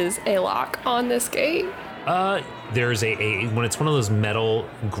there is a lock on this gate. There's a when it's one of those metal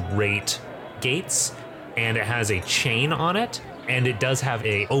grate gates, and it has a chain on it, and it does have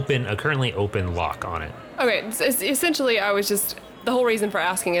a currently open lock on it. Okay, essentially, the whole reason for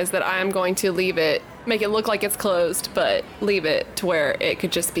asking is that I am going to make it look like it's closed, but leave it to where it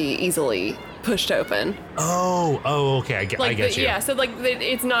could just be easily pushed open. Oh, okay, I get you. Yeah, so like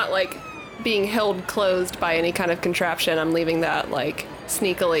it's not like being held closed by any kind of contraption. I'm leaving that like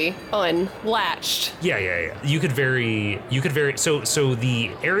sneakily unlatched. Yeah. You could very so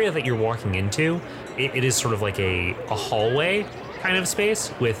the area that you're walking into, it is sort of like a hallway kind of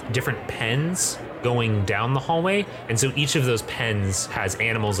space with different pens going down the hallway, and so each of those pens has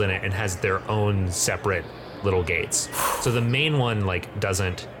animals in it and has their own separate little gates. So the main one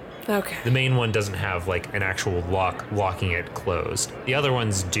doesn't have like an actual lock locking it closed. The other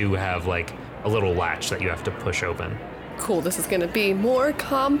ones do have like a little latch that you have to push open. Cool, this is gonna be more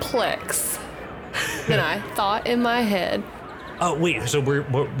complex than I thought in my head. Oh wait, so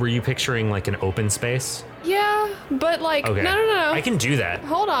were you picturing like an open space? Yeah, but like, Okay. no. I can do that.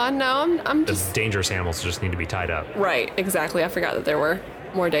 Hold on, no, I'm The just... dangerous animals just need to be tied up. Right, exactly, I forgot that there were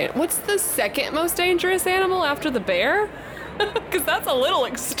more dangerous. What's the second most dangerous animal after the bear? Because that's a little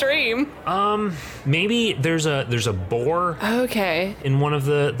extreme. Maybe there's a boar Okay. in one of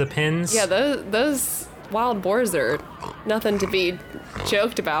the pens. Yeah, those wild boars are nothing to be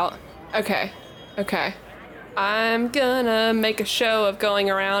joked about. Okay. I'm gonna make a show of going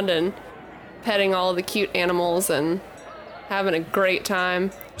around and petting all the cute animals and having a great time.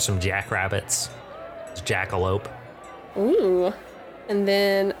 Some jackrabbits, jackalope. Ooh. And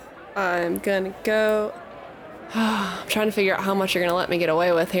then I'm gonna go... I'm trying to figure out how much you're gonna let me get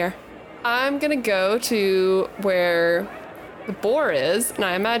away with here. I'm gonna go to where the boar is, and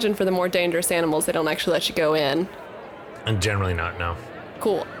I imagine for the more dangerous animals, they don't actually let you go in. And generally not, no.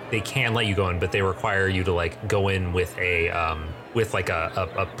 Cool. They can let you go in, but they require you to like go in with a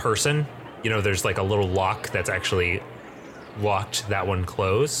person. You know, there's like a little lock that's actually locked that one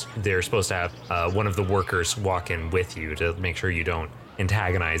closed. They're supposed to have one of the workers walk in with you to make sure you don't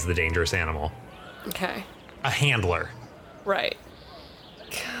antagonize the dangerous animal. Okay. A handler. Right.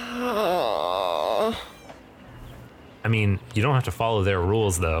 Oh, I mean, you don't have to follow their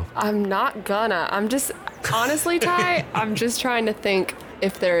rules though. I'm not gonna. I'm just... Honestly, Ty, I'm just trying to think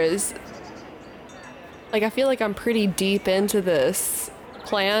if there is... Like, I feel like I'm pretty deep into this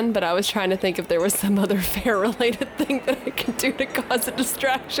plan, but I was trying to think if there was some other fair-related thing that I could do to cause a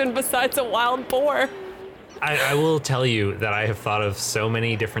distraction besides a wild boar. I will tell you that I have thought of so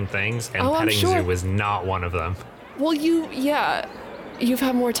many different things, and Oh, I'm petting sure. zoo was not one of them. Well, you've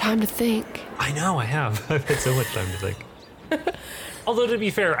had more time to think. I know, I have. I've had so much time to think. Although, to be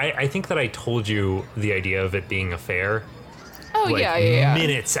fair, I think that I told you the idea of it being a fair Oh, like yeah.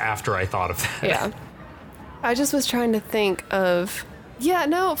 minutes after I thought of that. Yeah. I just was trying to think of... Yeah,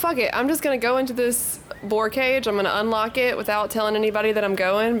 no, fuck it. I'm just gonna go into this boar cage. I'm gonna unlock it without telling anybody that I'm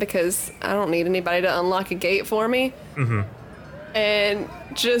going because I don't need anybody to unlock a gate for me. Mm-hmm. And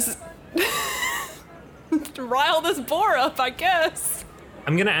just rile this boar up, I guess.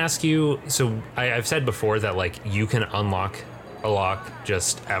 I'm gonna ask you, so I've said before that like you can unlock a lock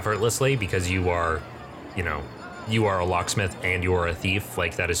just effortlessly because you are a locksmith and you are a thief.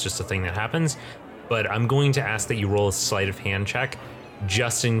 Like that is just a thing that happens. But I'm going to ask that you roll a sleight of hand check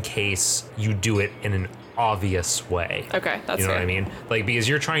just in case you do it in an obvious way. Okay, that's You know fair. what I mean? Like, because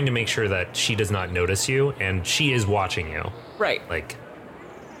you're trying to make sure that she does not notice you and she is watching you. Right. Like,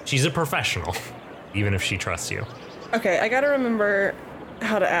 she's a professional, even if she trusts you. Okay, I gotta remember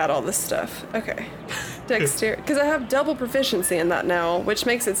how to add all this stuff. Okay. Dexterity. Because I have double proficiency in that now, which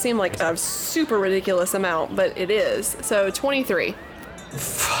makes it seem like a super ridiculous amount, but it is. So 23.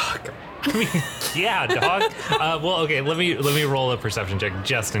 Fuck. I mean, yeah, dog. Well, okay, let me roll a perception check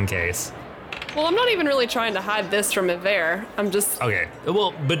just in case. Well, I'm not even really trying to hide this from Iver. I'm just... Okay,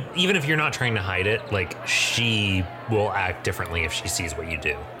 well, but even if you're not trying to hide it, like, she will act differently if she sees what you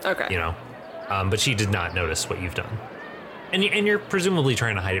do. Okay. You know? But she did not notice what you've done. And you're presumably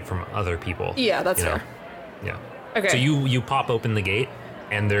trying to hide it from other people. Yeah, that's you know? fair. Yeah. Okay. So you pop open the gate,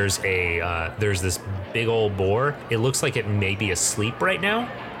 and there's this big old boar. It looks like it may be asleep right now.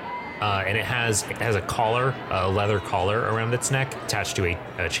 And it has a collar, a leather collar around its neck, attached to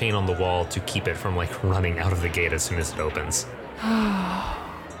a chain on the wall to keep it from like running out of the gate as soon as it opens.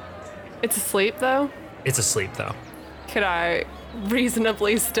 It's asleep, though? It's asleep though. Could I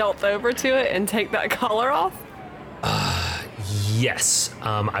reasonably stealth over to it and take that collar off? Yes,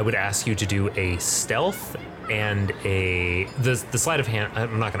 I would ask you to do a stealth and the sleight of hand.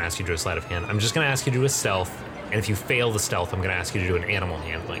 I'm not going to ask you to do a sleight of hand. I'm just going to ask you to do a stealth. And if you fail the stealth, I'm going to ask you to do an animal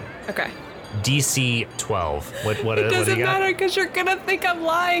handling. Okay. DC 12. What It do you doesn't got? matter because you're going to think I'm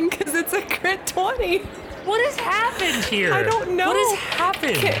lying because it's a crit 20. What has happened here? I don't know. What has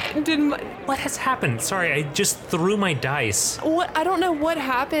happened? Did my, What has happened? Sorry, I just threw my dice. what? I don't know what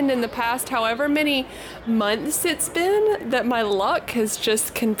happened in the past, however many months it's been, that my luck has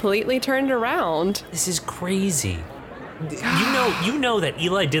just completely turned around. This is crazy. You know that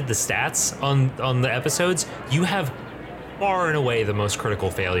Eli did the stats on the episodes. You have far and away the most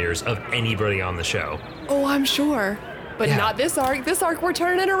critical failures of anybody on the show. Oh, I'm sure. But Yeah. not this arc. This arc, we're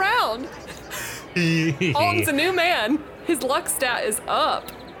turning it around. Alton's a new man. His luck stat is up.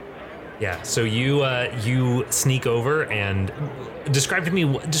 Yeah. So you sneak over and describe to me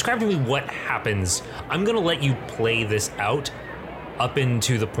what happens. I'm gonna let you play this out up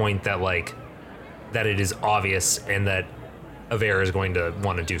into the point that that it is obvious and that Avera is going to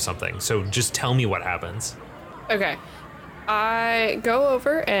want to do something. So just tell me what happens. Okay. I go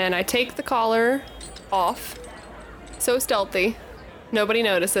over and I take the collar off. So stealthy. Nobody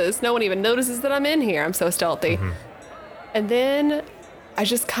notices. No one even notices that I'm in here. I'm so stealthy. Mm-hmm. And then I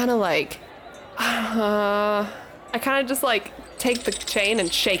just kind of take the chain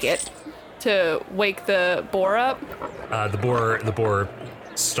and shake it to wake the boar up. The boar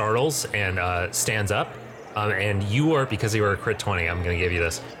startles and stands up. And you are, because you are a crit 20, I'm going to give you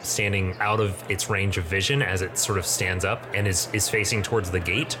this, standing out of its range of vision as it sort of stands up and is facing towards the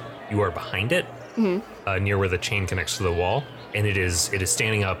gate. You are behind it, near where the chain connects to the wall, and it is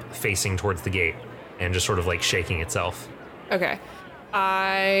standing up, facing towards the gate, and just sort of like shaking itself. Okay.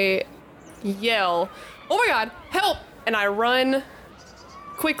 I yell, "Oh my god, help!" And I run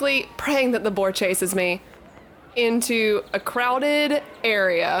quickly, praying that the boar chases me, into a crowded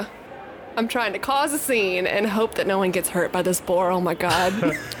area. I'm trying to cause a scene and hope that no one gets hurt by this boar. Oh my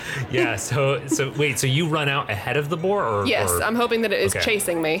god. Yeah. So wait. So you run out ahead of the boar, or Yes, or- I'm hoping that it is okay.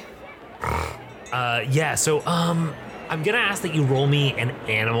 chasing me. Yeah. So I'm gonna ask that you roll me an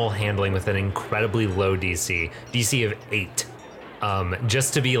animal handling with an incredibly low DC of 8.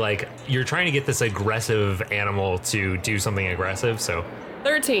 Just to be like, you're trying to get this aggressive animal to do something aggressive. So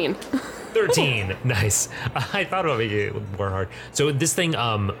 13. 13. Nice. I thought about making it more hard. So this thing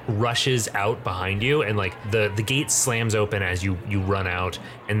rushes out behind you, and like the gate slams open as you run out,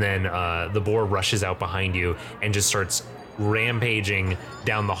 and then the boar rushes out behind you and just starts rampaging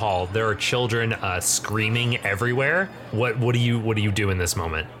down the hall. There are children screaming everywhere. What do you do in this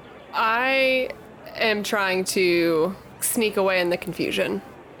moment? I am trying to sneak away in the confusion,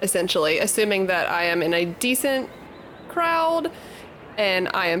 essentially, assuming that I am in a decent crowd and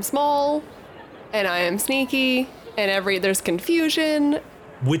I am small and I am sneaky and there's confusion.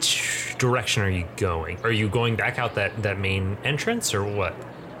 Which direction are you going? Are you going back out that main entrance or what?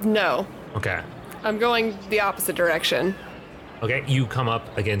 No, Okay. I'm going the opposite direction. Okay, you come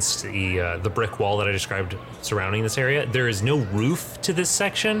up against the brick wall that I described surrounding this area. There is no roof to this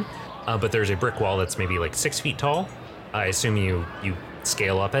section, but there's a brick wall that's maybe like 6 feet tall. I assume you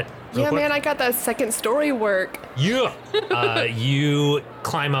scale up it. real Yeah, quick. man, I got that second story work. Yeah. You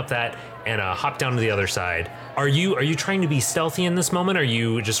climb up that and hop down to the other side. Are you trying to be stealthy in this moment? Or are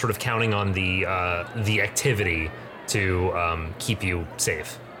you just sort of counting on the activity to keep you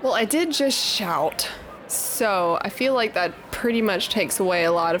safe? Well, I did just shout, so I feel like that pretty much takes away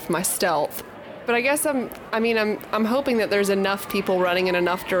a lot of my stealth. But I guess I'm hoping that there's enough people running in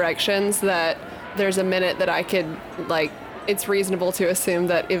enough directions that there's a minute that I could, like, it's reasonable to assume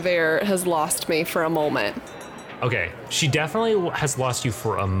that Iver has lost me for a moment. Okay, she definitely has lost you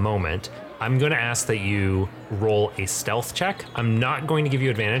for a moment. I'm going to ask that you roll a stealth check. I'm not going to give you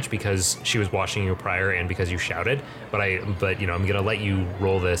advantage because she was watching you prior and because you shouted, but I'm going to let you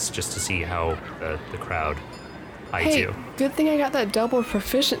roll this just to see how the crowd eyes Hey, you. good thing I got that double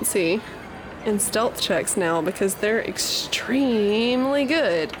proficiency in stealth checks now because they're extremely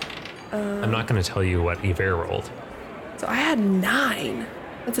good. I'm not going to tell you what Iver rolled. So I had 9.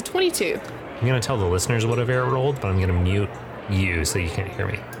 That's a 22. I'm going to tell the listeners what Iver rolled, but I'm going to mute you so you can't hear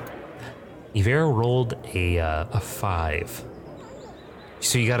me. Iver rolled a 5.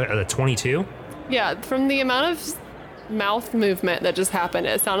 So you got a 22? Yeah, from the amount of mouth movement that just happened,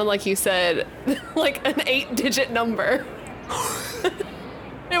 it sounded like you said like an 8-digit number.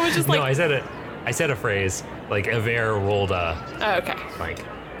 It was just like, No, I said a phrase. Like Iver rolled a... oh, okay. Like,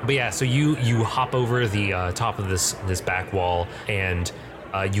 but yeah, so you hop over the top of this back wall, and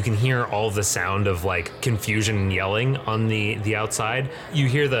you can hear all the sound of like confusion and yelling on the outside. You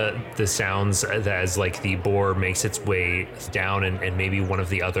hear the sounds as like the boar makes its way down, and maybe one of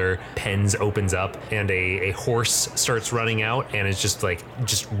the other pens opens up, and a horse starts running out, and it's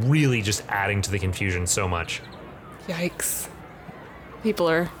just really adding to the confusion so much. Yikes. People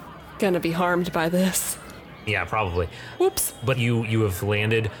are gonna be harmed by this. Yeah, probably. Whoops. But you have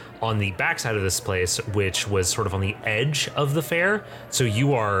landed on the backside of this place, which was sort of on the edge of the fair. So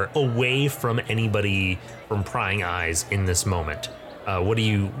you are away from anybody from prying eyes in this moment. What do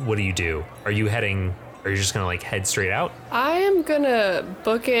you do? Are you just gonna like head straight out? I am gonna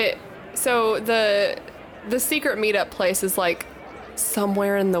book it. So the secret meetup place is like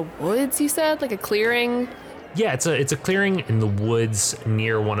somewhere in the woods, you said? Like a clearing? Yeah, it's a clearing in the woods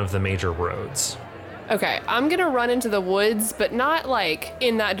near one of the major roads. Okay, I'm gonna run into the woods, but not like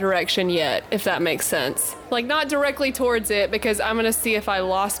in that direction yet, if that makes sense. Like not directly towards it, because I'm gonna see if I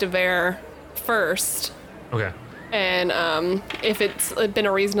lost Iver first. Okay. And if it's been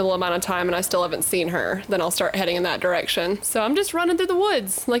a reasonable amount of time and I still haven't seen her, then I'll start heading in that direction. So I'm just running through the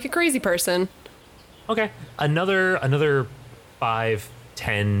woods like a crazy person. Okay. Another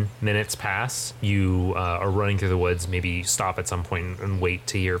 5-10 minutes pass. You are running through the woods. Maybe stop at some point and wait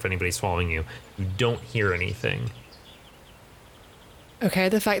to hear if anybody's following you. You don't hear anything. Okay,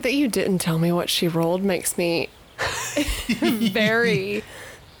 the fact that you didn't tell me what she rolled makes me very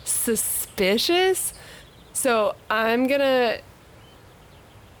suspicious. So I'm gonna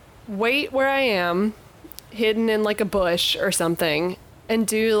wait where I am, hidden in like a bush or something, and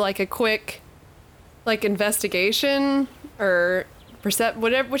do like a quick like investigation or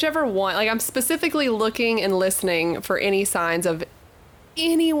whichever one. Like I'm specifically looking and listening for any signs of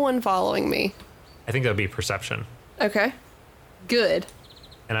anyone following me. I think that would be perception. Okay. Good.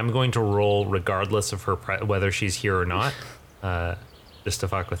 And I'm going to roll regardless of her whether she's here or not, just to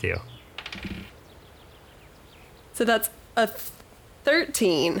fuck with you. So that's a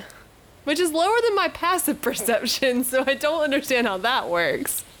 13, which is lower than my passive perception, so I don't understand how that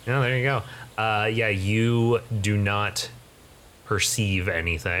works. Yeah, there you go. Yeah, you do not perceive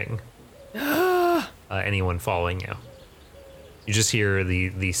anything. Anyone following you. You just hear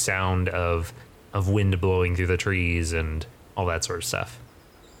the sound of wind blowing through the trees and all that sort of stuff.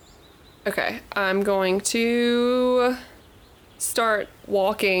 Okay, I'm going to start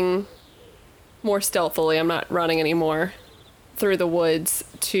walking more stealthily. I'm not running anymore through the woods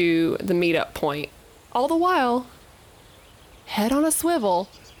to the meetup point. All the while, head on a swivel,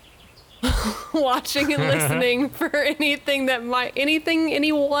 watching and listening for anything that might,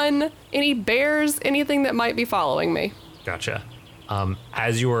 anyone, any bears, anything that might be following me. Gotcha.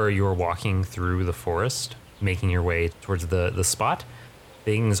 As you're walking through the forest, making your way towards the spot,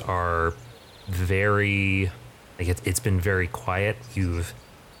 things are very, like it's been very quiet. You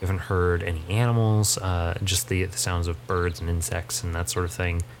haven't heard any animals, just the sounds of birds and insects and that sort of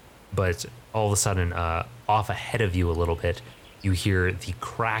thing. But all of a sudden, off ahead of you a little bit, you hear the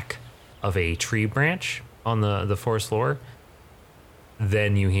crack of a tree branch on the forest floor.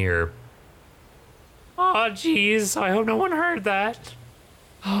 Then you hear, "Oh, geez, I hope no one heard that."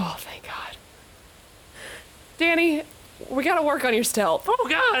 Oh, thank God. Danny, We gotta work on your stealth. Oh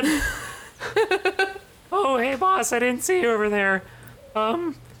God! Oh, hey boss, I didn't see you over there.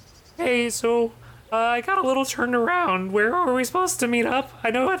 Hey, so I got a little turned around. Where are we supposed to meet up?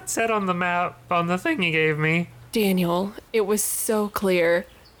 I know it said on the map on the thing you gave me. Daniel, it was so clear.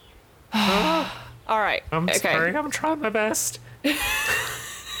 All right. I'm okay. sorry. I'm trying my best.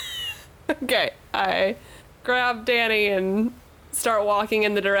 Okay. I grab Danny and start walking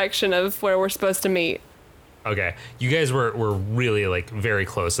in the direction of where we're supposed to meet. Okay, you guys were really like very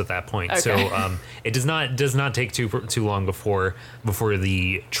close at that point. Okay. So it does not take too long before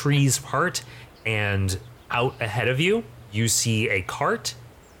the trees part, and out ahead of you you see a cart,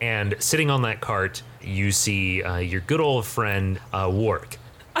 and sitting on that cart you see your good old friend Wark.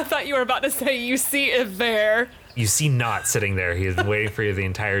 I thought you were about to say you see it there. You see Not sitting there. He has been waiting for you the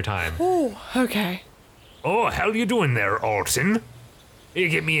entire time. Ooh, okay. Oh, how you doing there, Alton? You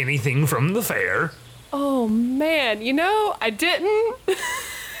get me anything from the fair? Oh man, I didn't.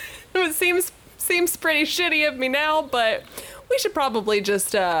 It seems pretty shitty of me now, but we should probably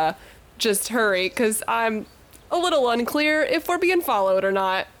just hurry, because I'm a little unclear if we're being followed or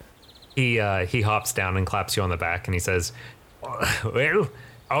not. He hops down and claps you on the back, and he says, well,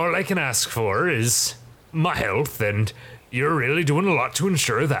 all I can ask for is my health, and you're really doing a lot to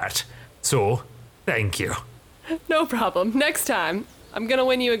ensure that. So, thank you. No problem. Next time, I'm gonna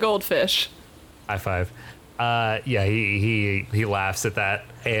win you a goldfish. High five. Yeah, he laughs at that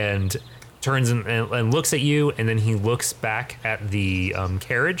and turns and looks at you, and then he looks back at the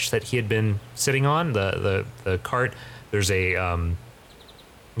carriage that he had been sitting on, the cart. There's a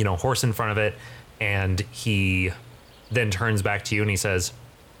horse in front of it, and he then turns back to you and he says,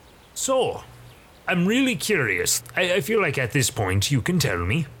 so, I'm really curious. I feel like at this point you can tell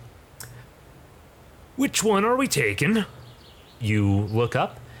me. Which one are we taking? You look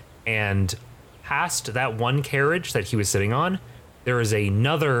up, and past that one carriage that he was sitting on, there is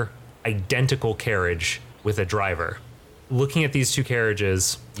another identical carriage with a driver. Looking at these two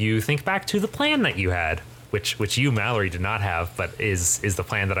carriages, you think back to the plan that you had, which you, Mallory, did not have, but is the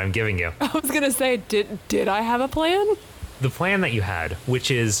plan that I'm giving you. I was gonna say, did I have a plan? The plan that you had, which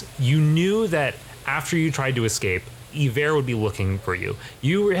is you knew that after you tried to escape, Yver would be looking for you.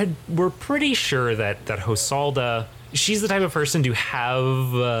 You were pretty sure that Hosalda, she's the type of person to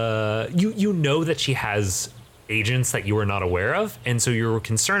have, you know that she has agents that you were not aware of, and so you were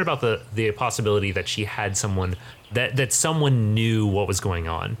concerned about the possibility that she had someone, that someone knew what was going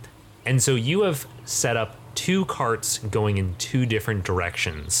on. And so you have set up two carts going in two different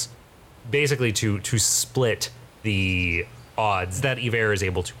directions, basically to split the odds that Yver is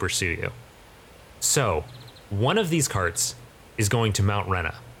able to pursue you. So, one of these carts is going to Mount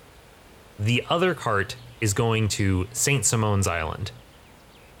Rena. The other cart is going to St. Simone's Island.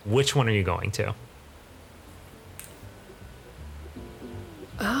 Which one are you going to?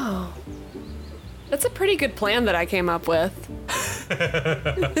 Oh. That's a pretty good plan that I came up with.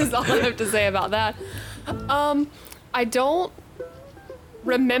 Is all I have to say about that. I don't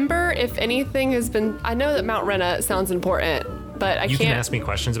remember if anything has been... I know that Mount Rena sounds important, but I can't... You can ask me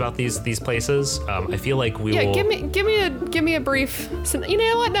questions about these places. I feel like we will... Yeah, give me a brief... You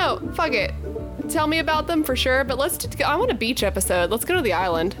know what? No, fuck it. Tell me about them for sure, but I want a beach episode. Let's go to the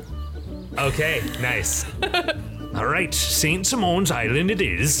island. Okay, nice. All right, St. Simone's Island it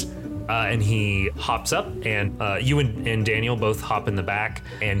is. And he hops up, and you and Daniel both hop in the back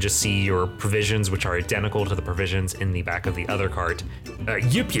and just see your provisions, which are identical to the provisions in the back of the other cart.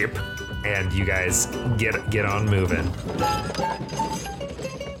 Yip yip, and you guys get on moving.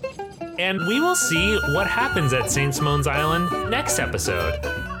 And we will see what happens at St. Simone's Island next episode.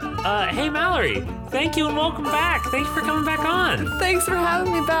 Hey Mallory, thank you and welcome back. Thank you for coming back on. Thanks for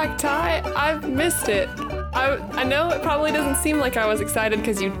having me back, Ty. I've missed it. I know it probably doesn't seem like I was excited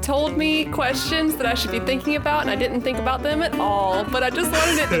because you told me questions that I should be thinking about, and I didn't think about them at all, but I just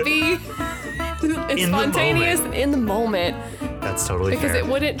wanted it to be as spontaneous and in the moment. That's totally because fair. It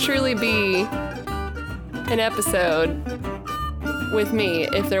wouldn't truly be an episode with me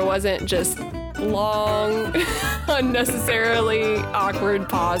if there wasn't just long, unnecessarily awkward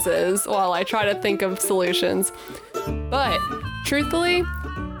pauses while I try to think of solutions. But truthfully,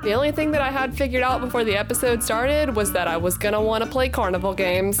 the only thing that I had figured out before the episode started was that I was gonna want to play carnival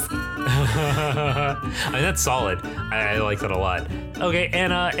games. I mean, that's solid. I like that a lot. Okay,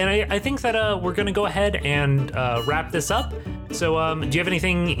 and I think that we're gonna go ahead and wrap this up. So, do you have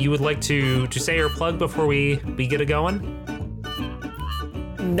anything you would like to say or plug before we get it going?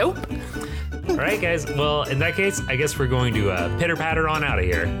 Nope. All right, guys. Well, in that case, I guess we're going to pitter patter on out of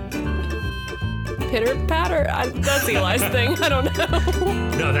here. Pitter patter. That's Eli's thing. I don't know.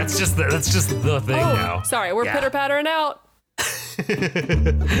 No, that's just the thing now. Sorry, we're Yeah. pitter pattering out.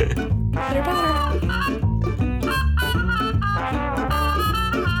 Pitter patter.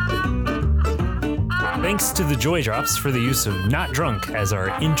 Thanks to the Joy Drops for the use of Not Drunk as our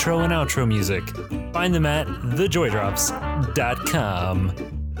intro and outro music. Find them at thejordrops.com.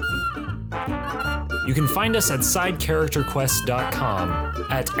 You can find us at sidecharacterquest.com,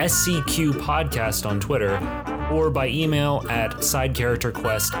 at SCQ Podcast on Twitter, or by email at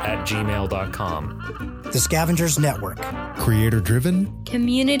sidecharacterquest@gmail.com. The Scavengers Network. Creator driven,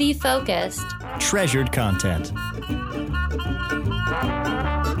 Community focused. Treasured content.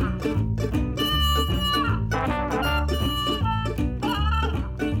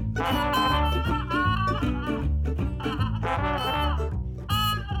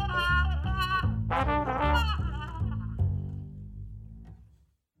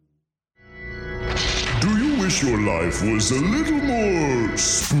 Do you wish your life was a little more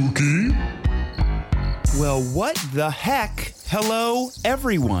spooky? Well, what the heck? Hello,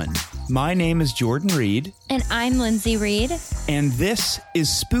 everyone. My name is Jordan Reed, And I'm Lindsay Reed. and this is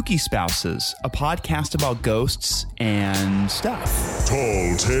Spooky Spouses, a podcast about ghosts and stuff.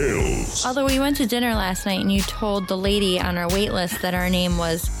 Tall tales. Although we went to dinner last night and you told the lady on our wait list that our name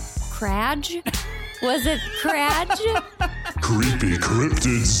was Cradge. Was it Cradge? Creepy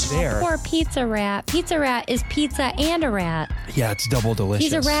cryptids. There. Or Pizza Rat. Pizza Rat is pizza and a rat. Yeah, it's double delicious.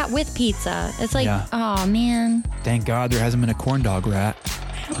 He's a rat with pizza. It's like, Yeah. oh man. Thank God there hasn't been a corn dog rat.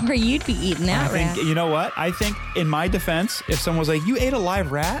 Or you'd be eating I that rat. think, you know what? I think in my defense, if someone was like, you ate a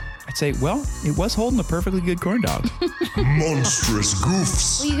live rat? I'd say, well, it was holding a perfectly good corn dog. Monstrous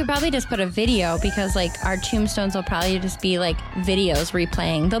goofs. Well, you could probably just put a video because like our tombstones will probably just be like videos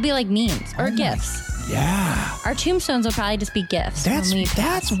replaying. They'll be like memes or GIFs. Yeah. Our tombstones will probably just be GIFs. when we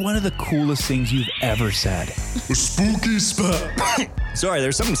pass. That's one of the coolest things you've ever said. A spooky spot. Sorry,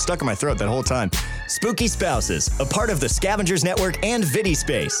 there's something stuck in my throat that whole time. Spooky Spouses, a part of the Scavengers Network and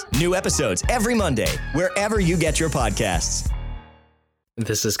VidiSpace. New episodes every Monday, wherever you get your podcasts.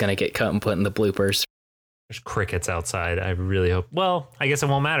 This is going to get cut and put in the bloopers. There's crickets outside. I really hope. Well, I guess it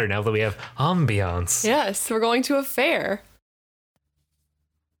won't matter now that we have ambiance. Yes, we're going to a fair.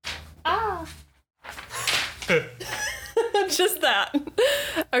 Ah. Just that.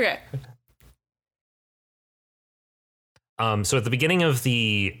 Okay. So at the beginning of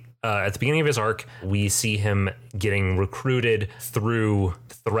his arc, we see him getting recruited through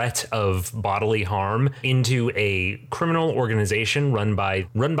threat of bodily harm into a criminal organization run by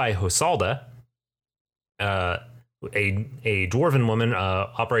Hosalda, a dwarven woman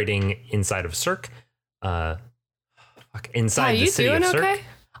operating inside of Cirque, inside the city of Cirque. Okay?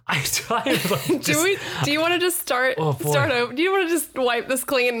 Do you want to just start over? Do you want to just wipe this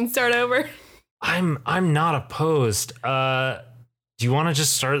clean and start over? I'm not opposed. Do you want to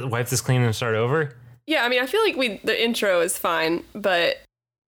just wipe this clean and start over? Yeah, I mean, I feel like the intro is fine, but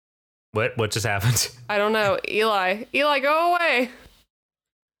What just happened? I don't know. Eli, go away.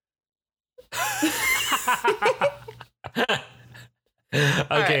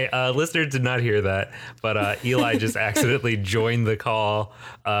 Okay, listener did not hear that, but Eli just accidentally joined the call.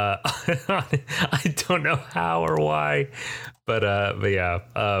 I don't know how or why, but yeah.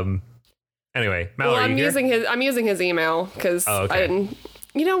 Anyway, Mallory, Well, you I'm using his email because I didn't.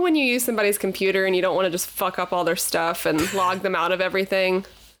 You know when you use somebody's computer and you don't want to just fuck up all their stuff and log them out of everything?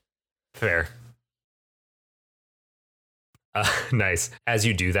 Fair. Nice. As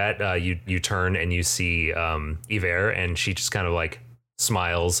you do that, you turn and you see Yver, and she just kind of like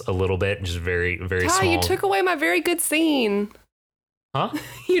smiles a little bit, and just very, very Ty, small. you took away my very good scene. Huh?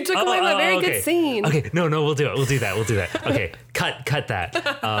 You took away my very good scene. Okay, no, we'll do it. We'll do that. Okay, cut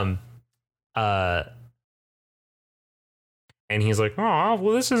that. And he's like, oh,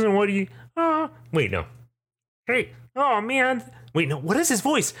 well, this isn't what he. Wait, no. Hey, oh man. Wait, no. What is his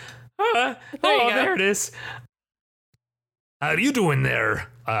voice? There it is. How you doing there?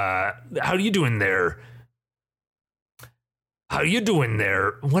 How you doing there?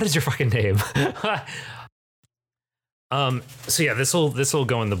 What is your fucking name? So yeah, this will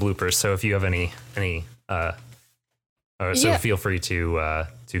go in the bloopers. So if you have any feel free to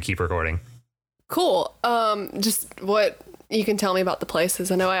keep recording. Cool. Just what you can tell me about the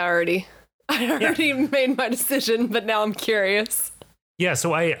places. I know I already made my decision, but now I'm curious. Yeah,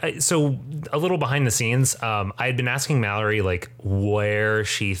 so so a little behind the scenes, I had been asking Mallory like where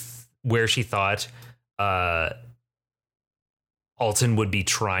she thought Alton would be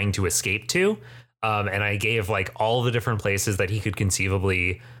trying to escape to, and I gave like all the different places that he could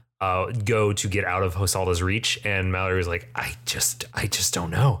conceivably go to get out of Hosalda's reach, and Mallory was like, I just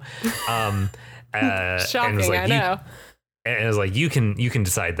don't know. Shocking, was like, I know. And it was like, you can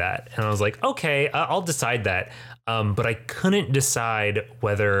decide that. And I was like, okay, I'll decide that. But I couldn't decide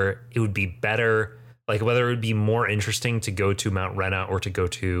whether it would be better, like whether it would be more interesting to go to Mount Rena or to go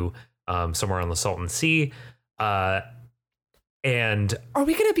to somewhere on the Salton Sea. And are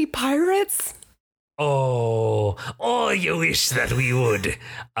we gonna be pirates? Oh, you wish that we would.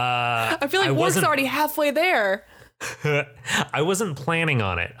 I feel like Wark's already halfway there. I wasn't planning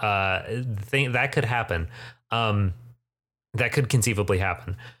on it. That could happen. That could conceivably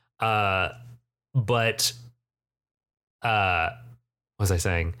happen. But what was I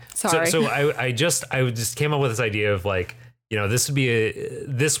saying? Sorry. So I just came up with this idea of like, this would be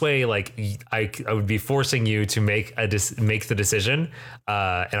this way. Like I would be forcing you to make the decision,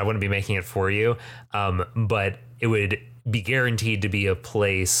 and I wouldn't be making it for you. But it would be guaranteed to be a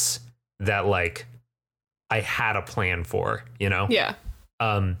place that like I had a plan for. Yeah.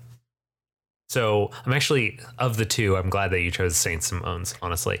 So I'm actually, of the two, I'm glad that you chose St. Simone's,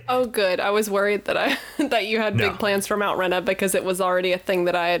 honestly. Oh, good. I was worried that that you had big plans for Mount Rena because it was already a thing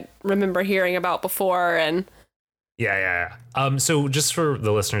that I remember hearing about before. And yeah. So just for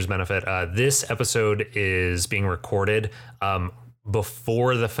the listeners' benefit, this episode is being recorded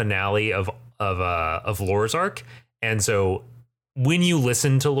before the finale of Lore's Arc, and so when you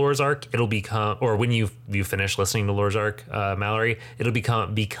listen to Lore's Arc, it'll become, or when you finish listening to Lore's Arc, Mallory, it'll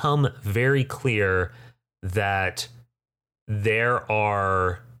become very clear that there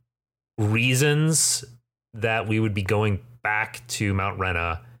are reasons that we would be going back to Mount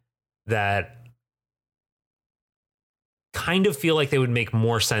Rena that kind of feel like they would make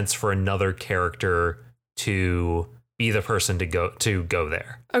more sense for another character to be the person to go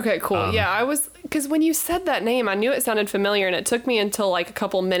there. Okay, cool. Because when you said that name, I knew it sounded familiar, and it took me until like a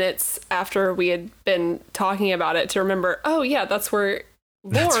couple minutes after we had been talking about it to remember, oh yeah, that's where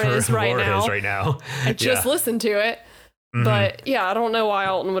Lore is right now. I just listened to it. Mm-hmm. But yeah, I don't know why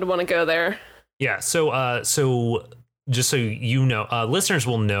Alton would want to go there. Yeah, so just so you know, listeners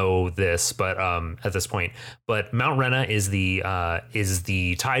will know this, but at this point, but Mount Rena is the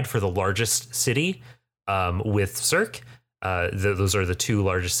tied for the largest city with Cirque. Those are the two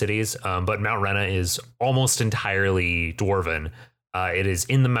largest cities, but Mount Rena is almost entirely dwarven. It is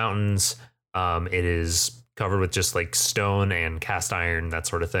in the mountains. It is covered with just like stone and cast iron, that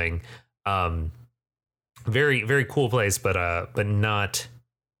sort of thing. Very, very cool place, but not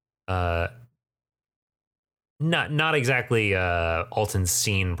exactly Alton's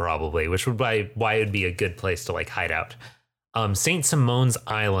scene, probably, which would be why it would be a good place to like hide out. St. Simone's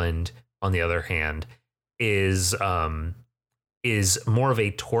Island, on the other hand, is more of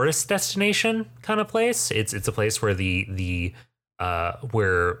a tourist destination kind of place. It's a place where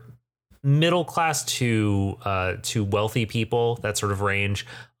where middle class to wealthy people, that sort of range,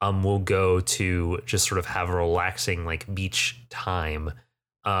 will go to just sort of have a relaxing like beach time.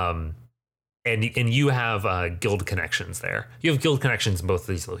 And you have guild connections there. You have guild connections in both of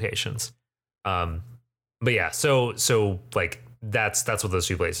these locations. But yeah, so like that's what those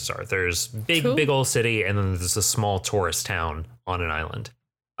two places are. There's big old city, and then there's a small tourist town on an island.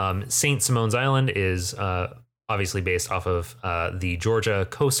 St. Simone's Island is obviously based off of the Georgia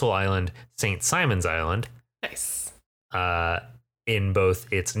coastal island, St. Simon's Island. Nice. In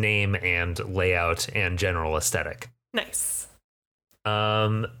both its name and layout and general aesthetic. Nice.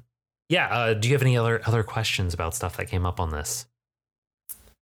 Do you have any other questions about stuff that came up on this?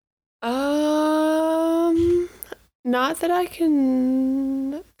 Not that I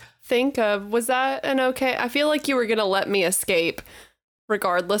can think of. Was that an okay? I feel like you were going to let me escape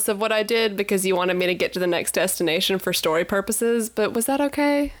regardless of what I did because you wanted me to get to the next destination for story purposes, but was that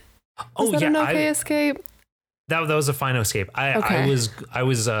okay? Was that an okay escape? That was a fine escape. I was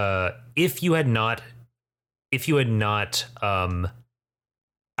if you had not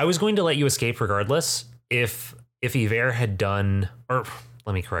I was going to let you escape regardless if Yver had done, or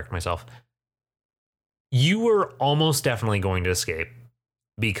let me correct myself. You were almost definitely going to escape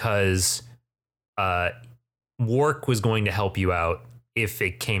because Wark was going to help you out if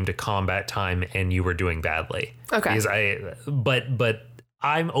it came to combat time and you were doing badly. Okay. Because I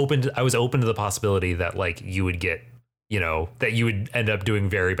was open to the possibility that like you would get, that you would end up doing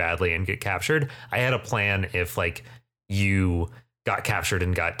very badly and get captured. I had a plan if like you got captured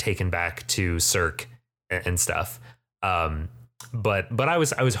and got taken back to Cirque and stuff. But I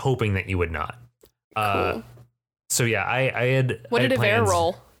was hoping that you would not. Cool. So yeah, I had. What did Yver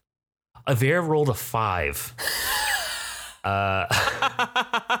roll? Yver rolled a 5. I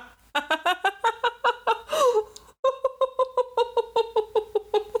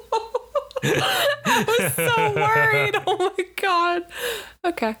was so worried. Oh my god.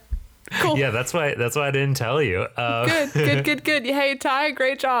 Okay. Cool. Yeah, that's why I didn't tell you. Good. Hey, Ty,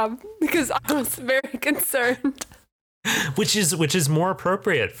 great job. Because I was very concerned. Which is more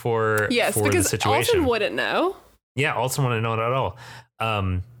appropriate for because the situation. Alton wouldn't know. Yeah, Alton wouldn't know it at all.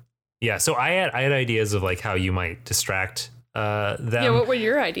 Yeah, so I had ideas of like how you might distract them. Yeah, what were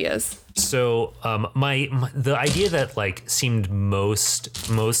your ideas? So the idea that like seemed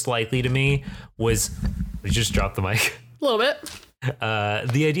most likely to me was, we just dropped the mic. A little bit.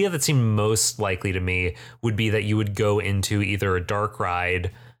 The idea that seemed most likely to me would be that you would go into either a dark ride,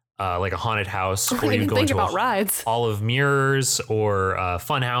 like a haunted house, or you'd go into rides. All of Mirrors or a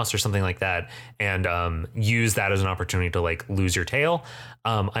fun house or something like that, and use that as an opportunity to like lose your tail.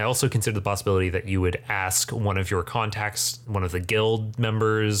 I also considered the possibility that you would ask one of your contacts, one of the guild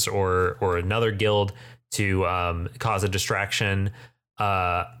members or another guild, to cause a distraction.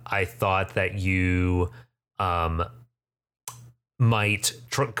 I thought that you might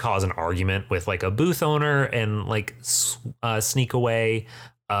cause an argument with like a booth owner and like sneak away.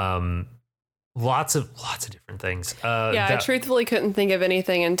 Lots of different things. I truthfully couldn't think of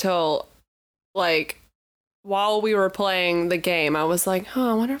anything until like while we were playing the game. I was like,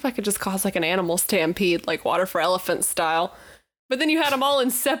 I wonder if I could just cause like an animal stampede, like Water for Elephants style. But then you had them all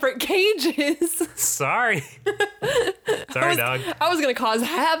in separate cages. Sorry, dog. I was gonna cause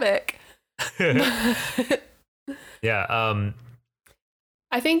havoc. Yeah.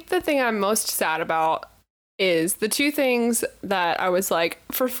 I think the thing I'm most sad about is the two things that I was like,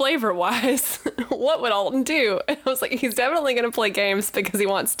 for flavor wise, what would Alton do? And I was like, he's definitely going to play games because he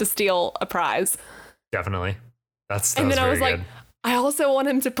wants to steal a prize. Definitely. That and then I was good. like, I also want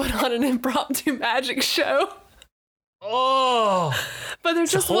him to put on an impromptu magic show. Oh, but there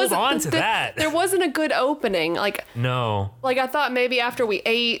just hold on to that. There wasn't a good opening. Like, no, like I thought maybe after we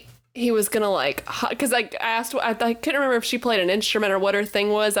ate, he was gonna like, because I asked, I couldn't remember if she played an instrument or what her thing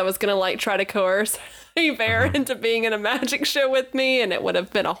was. I was gonna like try to coerce Bear into being in a magic show with me, and it would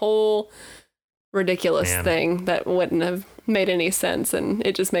have been a whole ridiculous thing that wouldn't have made any sense, and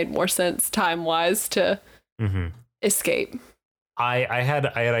it just made more sense time wise to escape. I had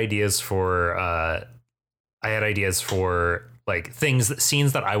ideas for like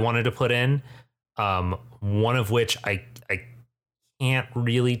scenes that I wanted to put in. One of which I can't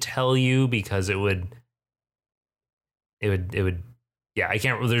really tell you because it would I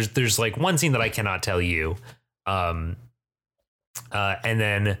can't. There's like one scene that I cannot tell you, and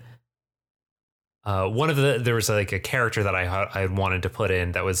then one of there was like a character that I wanted to put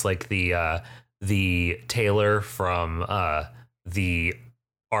in that was like the tailor from the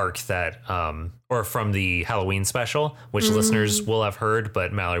arc that or from the Halloween special, which listeners will have heard,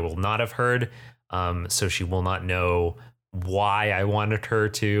 but Mallory will not have heard, so she will not know why I wanted her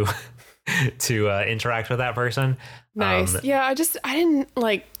to interact with that person. Nice. Yeah, I didn't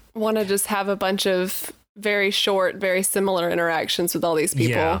like want to just have a bunch of very short, very similar interactions with all these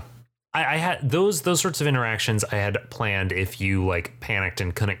people. Yeah. I had those sorts of interactions I had planned if you like panicked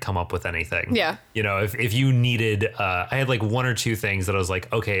and couldn't come up with anything. Yeah. You know, if you needed, I had like one or two things that I was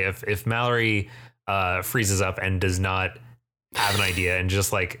like, okay, if Mallory freezes up and does not have an idea and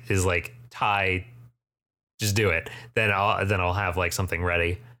just like is like, Ty, just do it, then I'll have like something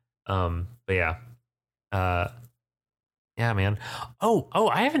ready. But yeah. Yeah, man. Oh,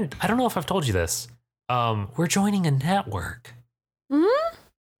 I don't know if I've told you this. We're joining a network.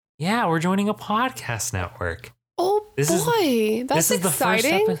 Yeah, we're joining a podcast network. Oh, that's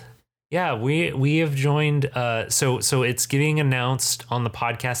exciting. Yeah, we have joined. So it's getting announced on the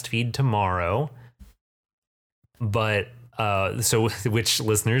podcast feed tomorrow. But so which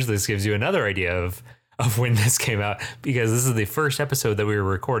listeners, this gives you another idea of when this came out, because this is the first episode that we were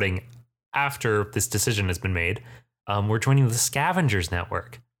recording after this decision has been made. We're joining the Scavengers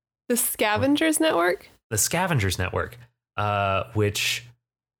Network. The Scavengers Network? The Scavengers Network, which,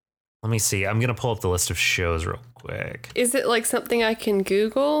 let me see. I'm going to pull up the list of shows real quick. Is it like something I can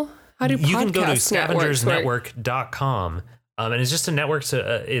Google? How do you can go to scavengersnetwork.com, and it's just a network.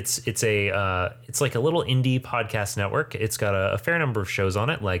 It's like a little indie podcast network. It's got a fair number of shows on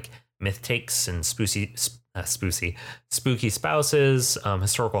it, like Myth Takes and Spooky Spouses,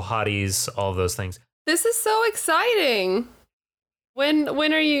 Historical Hotties, all of those things. This is so exciting. When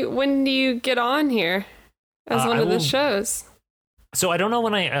do you get on here as one of the shows? So I don't know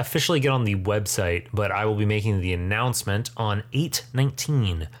when I officially get on the website, but I will be making the announcement on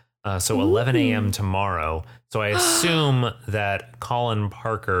 8/19, so 11 a.m. tomorrow. So I assume that Colin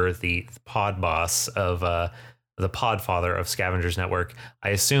Parker, the pod boss of the podfather of Scavengers Network, I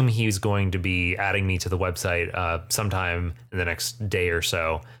assume he's going to be adding me to the website sometime in the next day or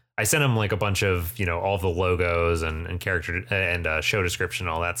so. I sent him like a bunch of, all the logos and character and show description,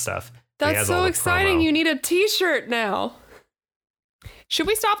 all that stuff. That's so exciting. You need a t-shirt now. Should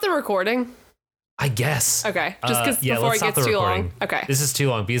we stop the recording? I guess. Okay. Just because before it gets too long. Okay. This is too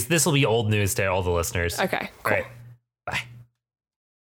long because this will be old news to all the listeners. Okay. Cool. All right.